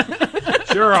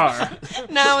 Sure are.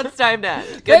 Now it's time to end.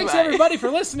 Thanks Goodbye. everybody for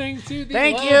listening to the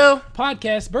Thank Love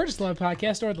Podcast, Burgess Love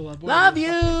Podcast, or the Love. Love you.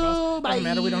 Doesn't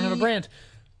matter. We don't have a brand.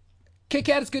 Kit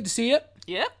Kat, it's good to see you.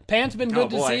 Yep. Pant's been good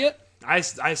to see you. I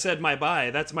said my bye.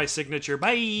 That's my signature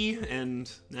bye.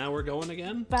 And now we're going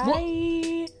again.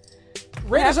 Bye.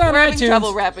 Rate us on We're having iTunes.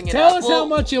 trouble wrapping it Tell up. us how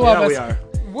much you love Yeah, us. we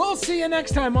are. We'll see you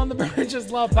next time on the Burgess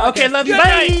Love Podcast. Okay, love you. Good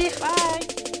Bye. night. Bye.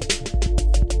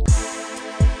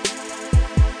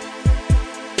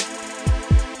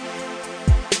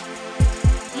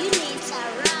 You need to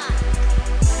rock.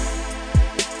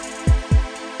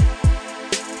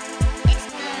 It's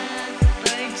the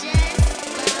Burgess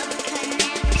Love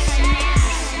Connection.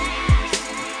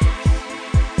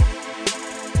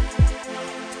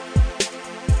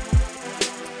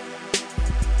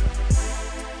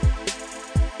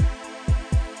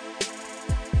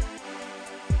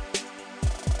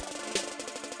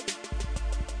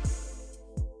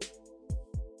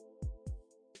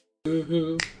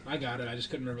 Woohoo. I got it. I just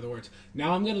couldn't remember the words.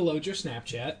 Now I'm going to load your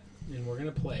Snapchat, and we're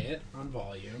going to play it on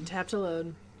volume. Tap to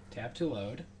load. Tap to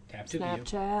load. Tap to view.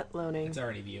 Snapchat loading. It's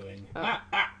already viewing.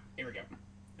 Here we go.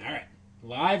 All right.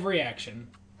 Live reaction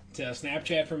to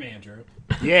Snapchat from Andrew.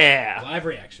 Yeah. Live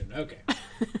reaction. Okay.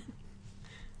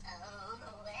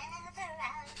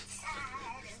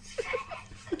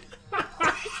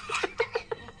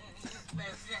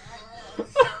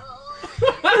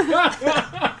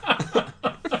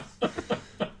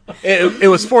 It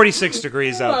was 46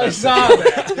 degrees out. I That's saw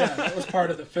that. Yeah, that was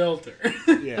part of the filter.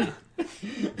 yeah.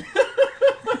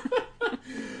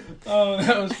 Oh,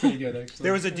 that was pretty good, actually.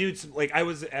 There was a dude, like, I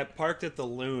was parked at the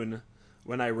Loon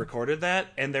when I recorded that,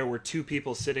 and there were two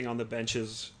people sitting on the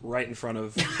benches right in front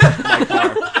of my car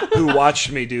who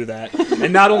watched me do that.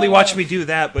 And not only watched me do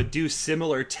that, but do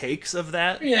similar takes of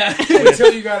that Yeah,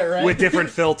 until you got it right. with different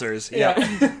filters. Yeah.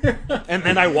 And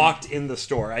then I walked in the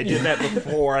store. I did that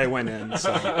before I went in.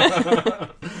 So.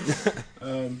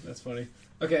 That's funny.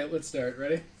 Okay, let's start.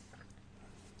 Ready?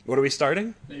 What are we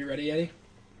starting? Are you ready, Eddie?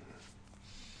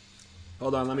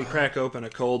 Hold on, let me crack open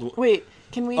a cold... Wait,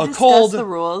 can we A discuss cold the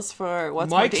rules for what's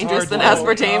more Mike's dangerous than hard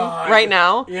aspartame God. right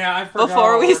now? Yeah, I forgot.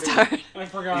 Before we already. start. I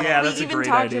forgot. Yeah, We that's a even great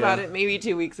talked idea. about it maybe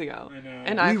 2 weeks ago. I know.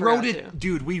 And I We wrote forgot it...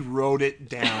 Dude, we wrote it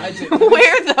down. I did.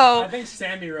 Where though? I think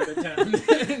Sammy wrote it down,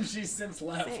 and she's since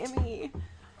left. Sammy.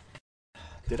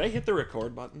 Did I hit the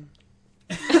record button?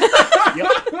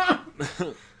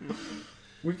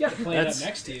 We've got to play it up That's-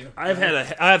 next to you. I've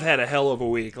had a hell of a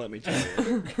week, let me tell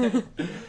you.